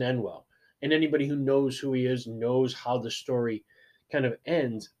story doesn't end well. And anybody who knows who he is knows how the story kind of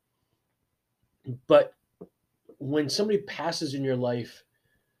ends. But when somebody passes in your life,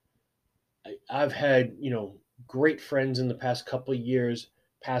 I've had, great friends in the past couple of years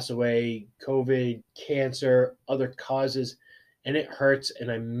pass away, COVID, cancer, other causes, and it hurts,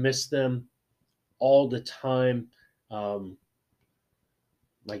 and I miss them all the time. Um,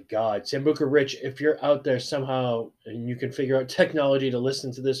 my God, Sambuca Rich, if you're out there somehow and you can figure out technology to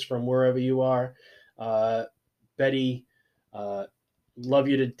listen to this from wherever you are, uh, Betty, uh, love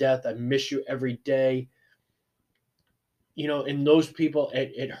you to death. I miss you every day. And those people,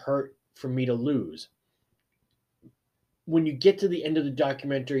 it hurt for me to lose. When you get to the end of the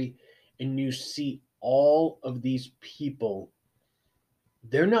documentary and you see all of these people,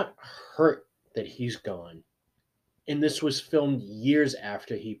 they're not hurt that he's gone. And this was filmed years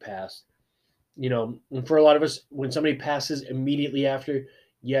after he passed. And for a lot of us, when somebody passes immediately after,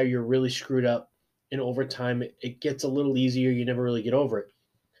 yeah, you're really screwed up. And over time, it gets a little easier. You never really get over it.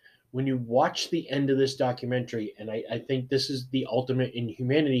 When you watch the end of this documentary, and I think this is the ultimate in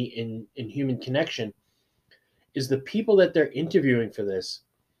humanity, in human connection, is the people that they're interviewing for this,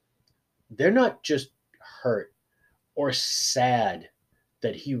 they're not just hurt or sad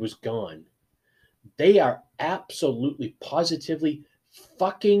that he was gone. They are absolutely positively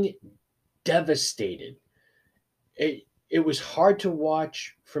fucking devastated. It was hard to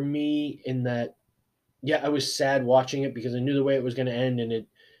watch for me in that, yeah, I was sad watching it because I knew the way it was going to end, and it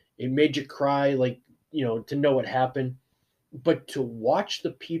made you cry, like, to know what happened. But to watch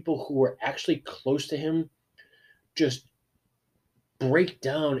the people who were actually close to him just break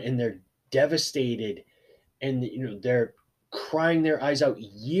down, and they're devastated, and they're crying their eyes out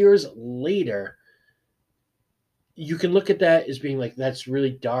years later, you can look at that as being like, that's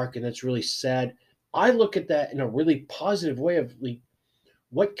really dark and that's really sad. I look at that in a really positive way of like,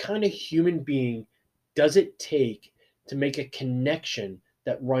 what kind of human being does it take to make a connection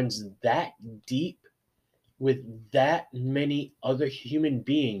that runs that deep with that many other human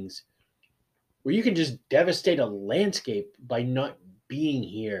beings, where you can just devastate a landscape by not being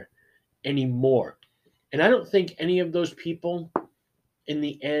here anymore? And I don't think any of those people in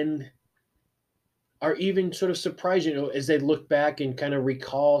the end are even sort of surprised, as they look back and kind of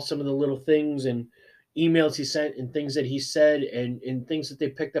recall some of the little things and emails he sent and things that he said, and things that they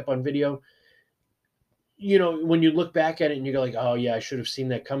picked up on video. When you look back at it and you go like, oh yeah, I should have seen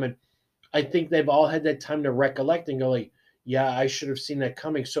that coming. I think they've all had that time to recollect and go like, yeah, I should have seen that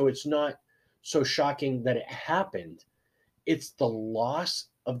coming. So it's not so shocking that it happened. It's the loss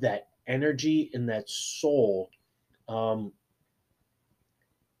of that energy and that soul. Um,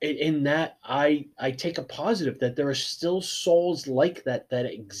 in that, I take a positive that there are still souls like that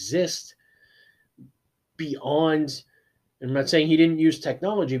exist beyond. I'm not saying he didn't use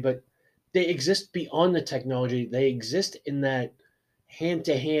technology, but they exist beyond the technology. They exist in that hand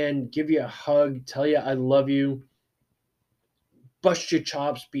to hand, give you a hug, tell you I love you, bust your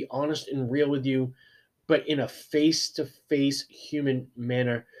chops, be honest and real with you, but in a face to face human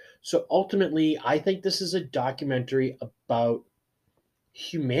manner. So ultimately, I think this is a documentary about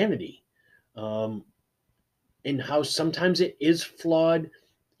humanity, um, and how sometimes it is flawed,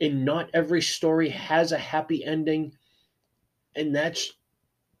 and not every story has a happy ending. And that's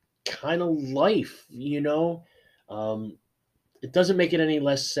kind of life. Um, it doesn't make it any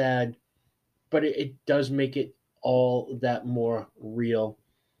less sad, but it does make it all that more real.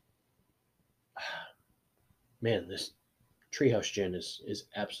 Man, this Treehouse Gin is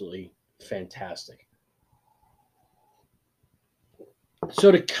absolutely fantastic.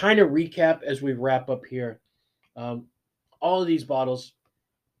 So to kind of recap as we wrap up here, um, all of these bottles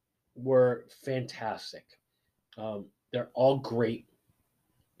were fantastic. They're all great.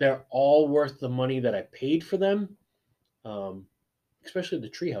 They're all worth the money that I paid for them, um, especially the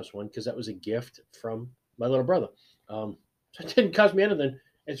Treehouse one, because that was a gift from my little brother. So it didn't cost me anything.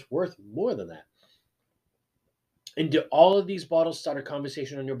 It's worth more than that. And do all of these bottles start a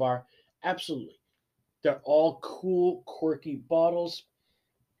conversation on your bar? Absolutely. They're all cool, quirky bottles.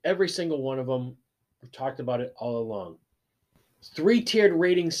 Every single one of them. We've talked about it all along. Three-tiered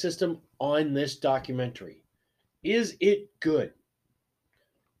rating system on this documentary. Is it good?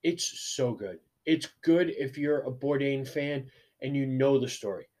 It's so good. It's good if you're a Bourdain fan and you know the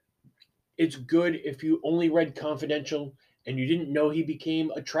story. It's good if you only read Confidential and you didn't know he became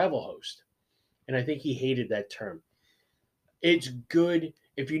a travel host. And I think he hated that term. It's good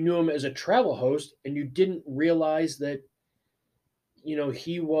if you knew him as a travel host and you didn't realize that,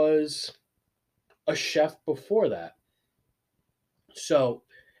 he was a chef before that. So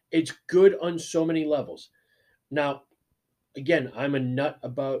it's good on so many levels. Now, again, I'm a nut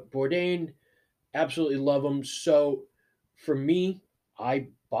about Bourdain. Absolutely love him. So for me, I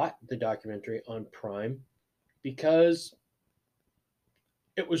bought the documentary on Prime because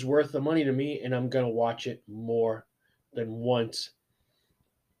it was worth the money to me, and I'm going to watch it more than once.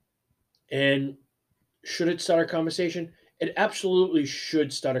 And should it start a conversation? It absolutely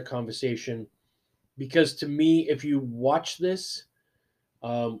should start a conversation, because to me, if you watch this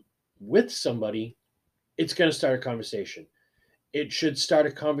um, with somebody, it's going to start a conversation. It should start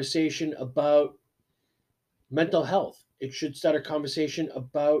a conversation about mental health. It should start a conversation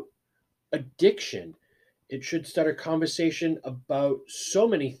about addiction. It should start a conversation about so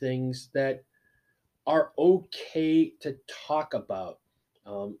many things that are okay to talk about.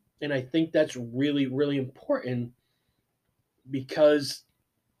 And I think that's really, really important, because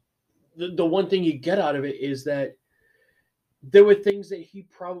the one thing you get out of it is that there were things that he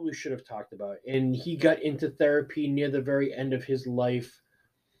probably should have talked about. And he got into therapy near the very end of his life,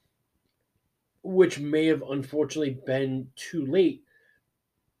 which may have unfortunately been too late.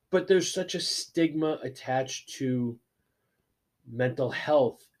 But there's such a stigma attached to mental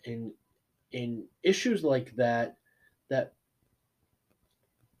health and issues like that, that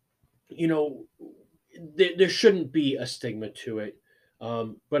you know there shouldn't be a stigma to it,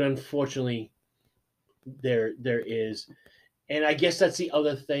 but unfortunately there is. And I guess that's the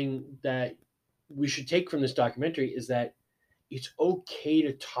other thing that we should take from this documentary, is that it's okay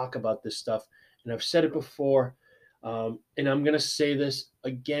to talk about this stuff. And I've said it before, and I'm going to say this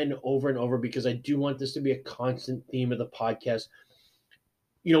again over and over, because I do want this to be a constant theme of the podcast.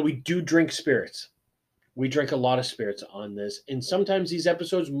 We do drink spirits. We drink a lot of spirits on this, and sometimes these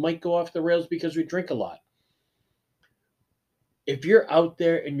episodes might go off the rails because we drink a lot. If you're out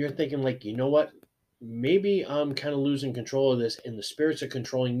there and you're thinking, like, you know what, maybe I'm kind of losing control of this and the spirits are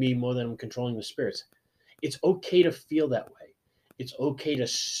controlling me more than I'm controlling the spirits, it's okay to feel that way. It's okay to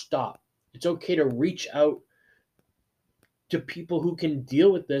stop. It's okay to reach out to people who can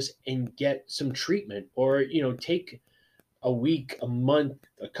deal with this and get some treatment, or take a week, a month,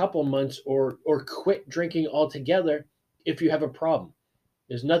 a couple months, or quit drinking altogether if you have a problem.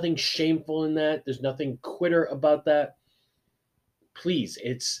 There's nothing shameful in that. There's nothing quitter about that. Please,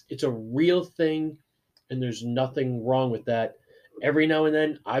 it's a real thing, and there's nothing wrong with that. Every now and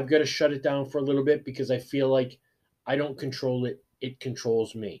then I've got to shut it down for a little bit because I feel like I don't control it, it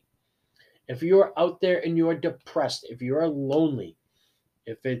controls me. If you're out there and you're depressed, if you're lonely,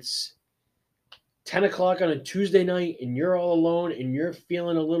 if it's 10 o'clock on a Tuesday night and you're all alone and you're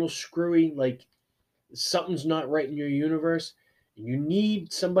feeling a little screwy, like something's not right in your universe, and you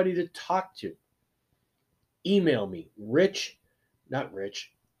need somebody to talk to, email me, not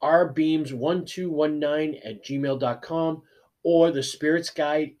Rich, rbeams1219 at gmail.com, or the spirits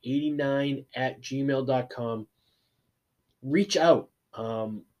guide 89 at gmail.com. Reach out.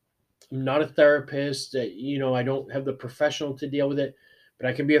 I'm not a therapist. I don't have the professional to deal with it, but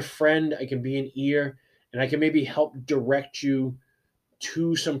I can be a friend. I can be an ear, and I can maybe help direct you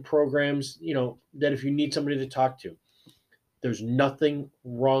to some programs, that if you need somebody to talk to. There's nothing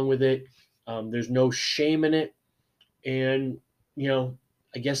wrong with it. There's no shame in it. And,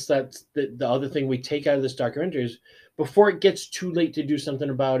 I guess that's the other thing we take out of this documentary is, before it gets too late to do something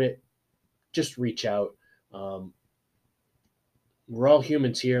about it, just reach out. We're all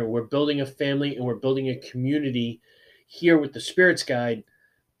humans here. We're building a family and we're building a community here with the Spirits Guide.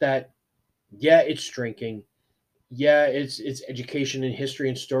 That, yeah, it's drinking. Yeah, it's education and history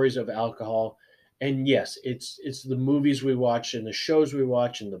and stories of alcohol. And yes, it's the movies we watch and the shows we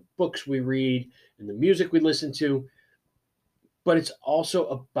watch and the books we read and the music we listen to. But it's also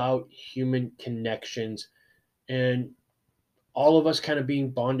about human connections and all of us kind of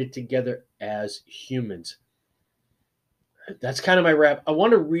being bonded together as humans. That's kind of my wrap. I want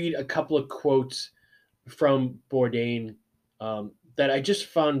to read a couple of quotes from Bourdain, that I just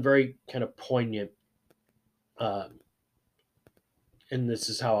found very kind of poignant. Uh, and this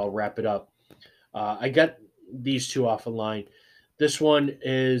is how I'll wrap it up. I got these two off a line. This one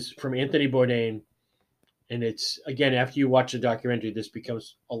is from Anthony Bourdain, and it's, again, after you watch the documentary, this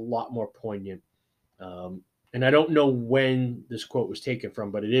becomes a lot more poignant. And I don't know when this quote was taken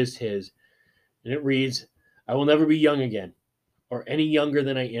from, but it is his. And it reads, "I will never be young again, or any younger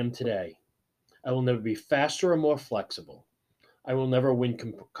than I am today. I will never be faster or more flexible. I will never win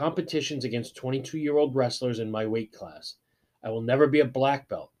competitions against 22-year-old wrestlers in my weight class. I will never be a black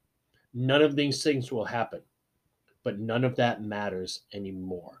belt. None of these things will happen, but none of that matters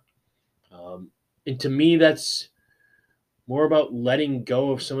anymore." And to me, that's more about letting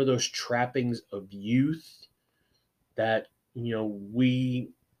go of some of those trappings of youth that,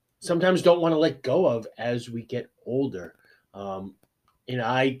 we sometimes don't want to let go of as we get older. And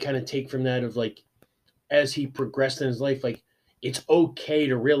I kind of take from that of, like, as he progressed in his life, like, it's okay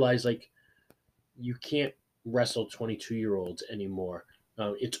to realize, like, you can't wrestle 22-year-olds anymore.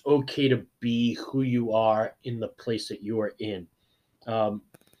 It's okay to be who you are in the place that you are in.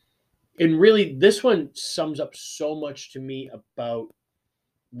 And really, this one sums up so much to me about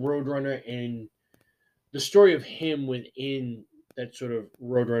Roadrunner and the story of him within that sort of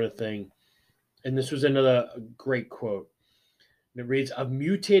Roadrunner thing. And this was another great quote. And it reads, "I've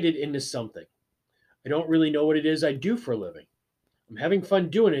mutated into something. I don't really know what it is I do for a living. I'm having fun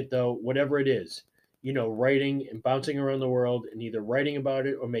doing it, though, whatever it is. Writing and bouncing around the world and either writing about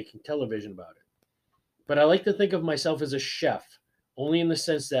it or making television about it. But I like to think of myself as a chef, only in the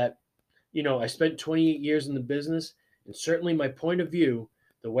sense that, I spent 28 years in the business, and certainly my point of view,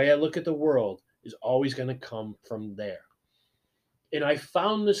 the way I look at the world, is always going to come from there." And I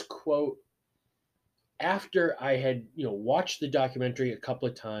found this quote after I had, watched the documentary a couple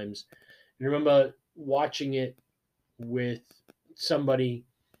of times. And I remember watching it with somebody,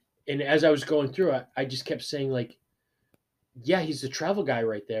 and as I was going through it, I just kept saying, like, yeah, he's the travel guy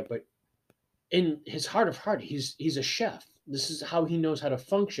right there, but in his heart of heart, he's a chef. This is how he knows how to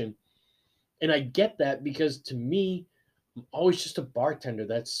function. And I get that because to me, I'm always just a bartender.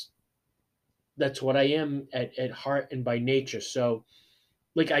 That's what I am at heart and by nature. So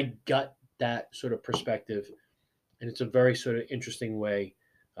like I got that sort of perspective, and it's a very sort of interesting way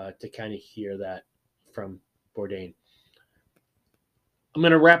to kind of hear that from Bourdain. I'm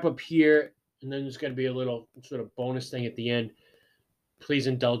going to wrap up here, and then there's going to be a little sort of bonus thing at the end. Please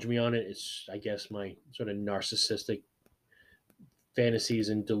indulge me on it. It's, I guess, my sort of narcissistic fantasies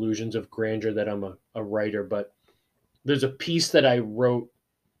and delusions of grandeur that I'm a writer. But there's a piece that I wrote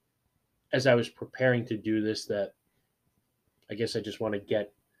as I was preparing to do this that I guess I just want to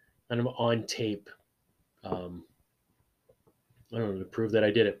get on tape. I don't know, to prove that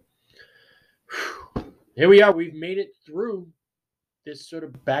I did it. Whew. Here we are. We've made it through this sort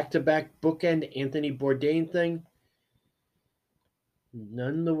of back-to-back bookend Anthony Bourdain thing.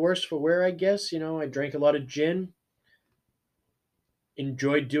 None the worse for wear, I guess. I drank a lot of gin.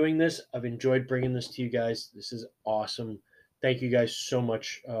 Enjoyed doing this. I've enjoyed bringing this to you guys. This is awesome. Thank you guys so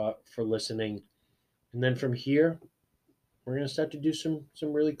much for listening. And then from here, we're going to start to do some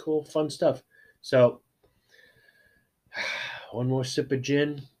really cool, fun stuff. So, one more sip of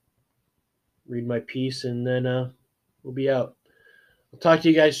gin, read my piece, and then we'll be out. I'll talk to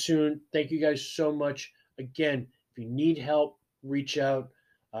you guys soon. Thank you guys so much. Again, if you need help, reach out.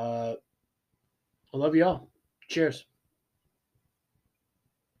 I love you all. Cheers.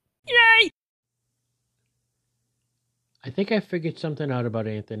 Yay! I think I figured something out about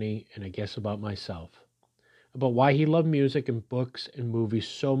Anthony, and I guess about myself, about why he loved music and books and movies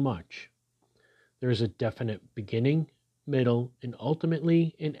so much. There is a definite beginning, middle, and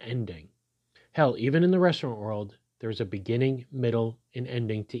ultimately an ending. Hell, even in the restaurant world, there is a beginning, middle, and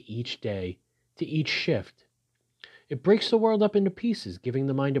ending to each day, to each shift. It breaks the world up into pieces, giving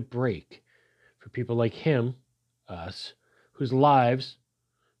the mind a break. For people like him, us, whose lives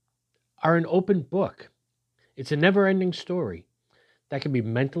are an open book. It's a never-ending story. That can be a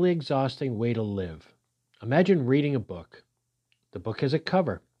mentally exhausting way to live. Imagine reading a book. The book has a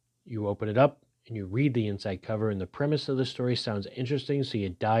cover. You open it up and you read the inside cover, and the premise of the story sounds interesting, so you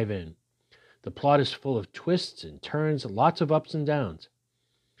dive in. The plot is full of twists and turns, lots of ups and downs.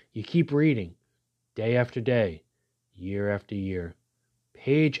 You keep reading, day after day, year after year,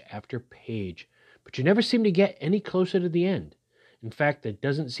 page after page, but you never seem to get any closer to the end. In fact, there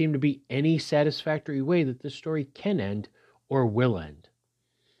doesn't seem to be any satisfactory way that this story can end or will end.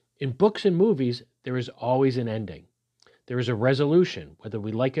 In books and movies, there is always an ending. There is a resolution, whether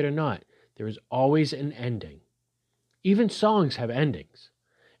we like it or not. There is always an ending. Even songs have endings.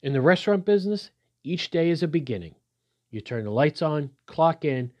 In the restaurant business, each day is a beginning. You turn the lights on, clock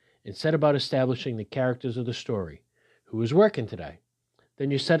in, and set about establishing the characters of the story. Who is working today?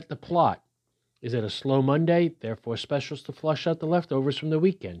 Then you set the plot. Is it a slow Monday, therefore specials to flush out the leftovers from the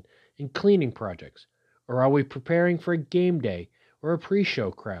weekend, and cleaning projects? Or are we preparing for a game day or a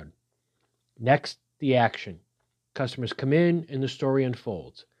pre-show crowd? Next, the action. Customers come in and the story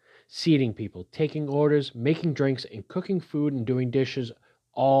unfolds. Seating people, taking orders, making drinks, and cooking food and doing dishes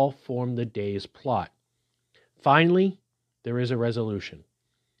all form the day's plot. Finally, there is a resolution.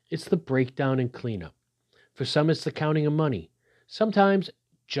 It's the breakdown and cleanup. For some, it's the counting of money. Sometimes,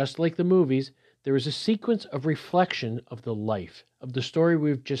 just like the movies, there is a sequence of reflection of the life, of the story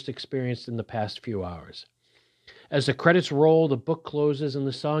we've just experienced in the past few hours. As the credits roll, the book closes, and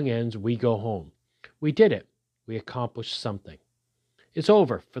the song ends, we go home. We did it. We accomplished something. It's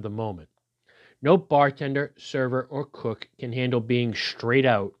over for the moment. No bartender, server, or cook can handle being straight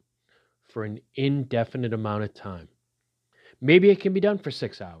out for an indefinite amount of time. Maybe it can be done for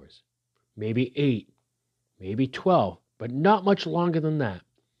 6 hours, maybe 8, maybe 12, but not much longer than that.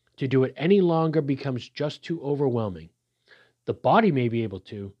 To do it any longer becomes just too overwhelming. The body may be able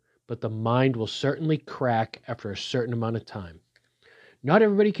to, but the mind will certainly crack after a certain amount of time. Not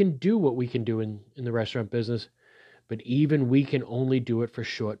everybody can do what we can do in the restaurant business, but even we can only do it for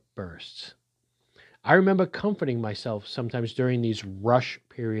short bursts. I remember comforting myself sometimes during these rush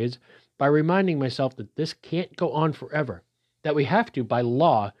periods by reminding myself that this can't go on forever, that we have to, by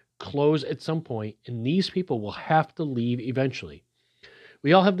law, close at some point, and these people will have to leave eventually.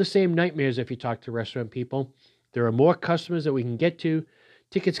 We all have the same nightmares if you talk to restaurant people. There are more customers that we can get to.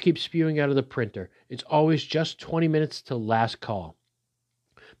 Tickets keep spewing out of the printer. It's always just 20 minutes till last call.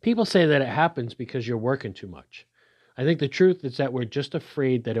 People say that it happens because you're working too much. I think the truth is that we're just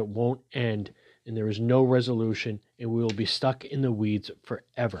afraid that it won't end and there is no resolution and we will be stuck in the weeds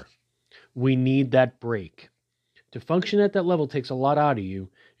forever. We need that break. To function at that level takes a lot out of you,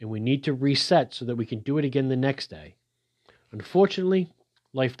 and we need to reset so that we can do it again the next day. Unfortunately,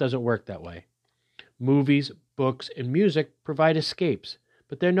 life doesn't work that way. Movies, books, and music provide escapes,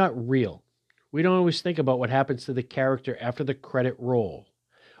 but they're not real. We don't always think about what happens to the character after the credit roll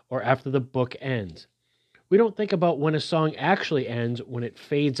or after the book ends. We don't think about when a song actually ends when it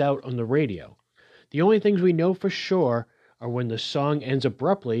fades out on the radio. The only things we know for sure are when the song ends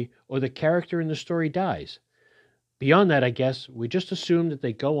abruptly or the character in the story dies. Beyond that, I guess, we just assume that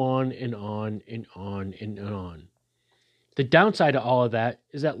they go on and on and on and on. The downside of all of that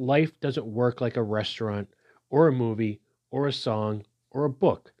is that life doesn't work like a restaurant or a movie or a song or a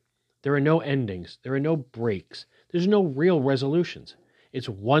book. There are no endings. There are no breaks. There's no real resolutions. It's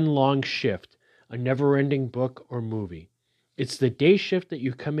one long shift, a never-ending book or movie. It's the day shift that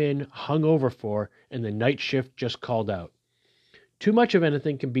you come in hungover for and the night shift just called out. Too much of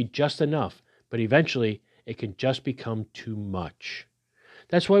anything can be just enough, but eventually it can just become too much.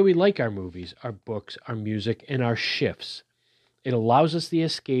 That's why we like our movies, our books, our music, and our shifts. It allows us the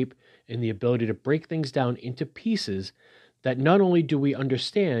escape and the ability to break things down into pieces that not only do we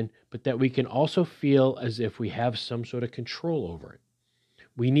understand, but that we can also feel as if we have some sort of control over it.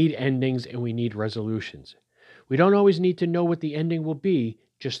 We need endings and we need resolutions. We don't always need to know what the ending will be,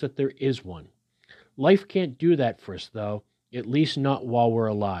 just that there is one. Life can't do that for us, though, at least not while we're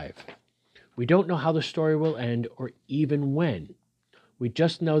alive. We don't know how the story will end or even when. We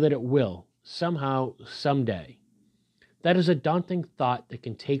just know that it will, somehow, someday. That is a daunting thought that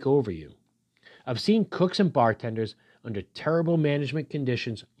can take over you. I've seen cooks and bartenders under terrible management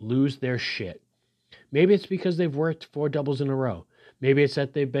conditions lose their shit. Maybe it's because they've worked 4 doubles in a row. Maybe it's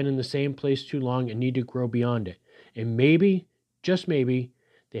that they've been in the same place too long and need to grow beyond it. And maybe, just maybe,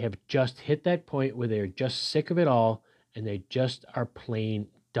 they have just hit that point where they're just sick of it all and they just are plain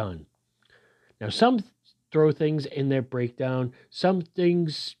done. Now, some throw things in their breakdown. Some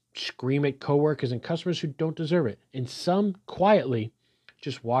things scream at coworkers and customers who don't deserve it. And some quietly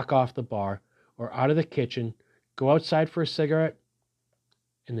just walk off the bar or out of the kitchen, go outside for a cigarette,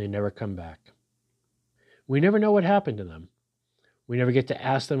 and they never come back. We never know what happened to them. We never get to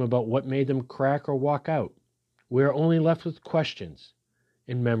ask them about what made them crack or walk out. We are only left with questions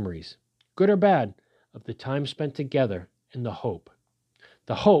and memories, good or bad, of the time spent together and the hope.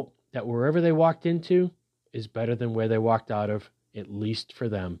 The hope that wherever they walked into is better than where they walked out of, at least for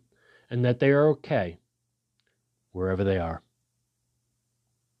them, and that they are okay wherever they are.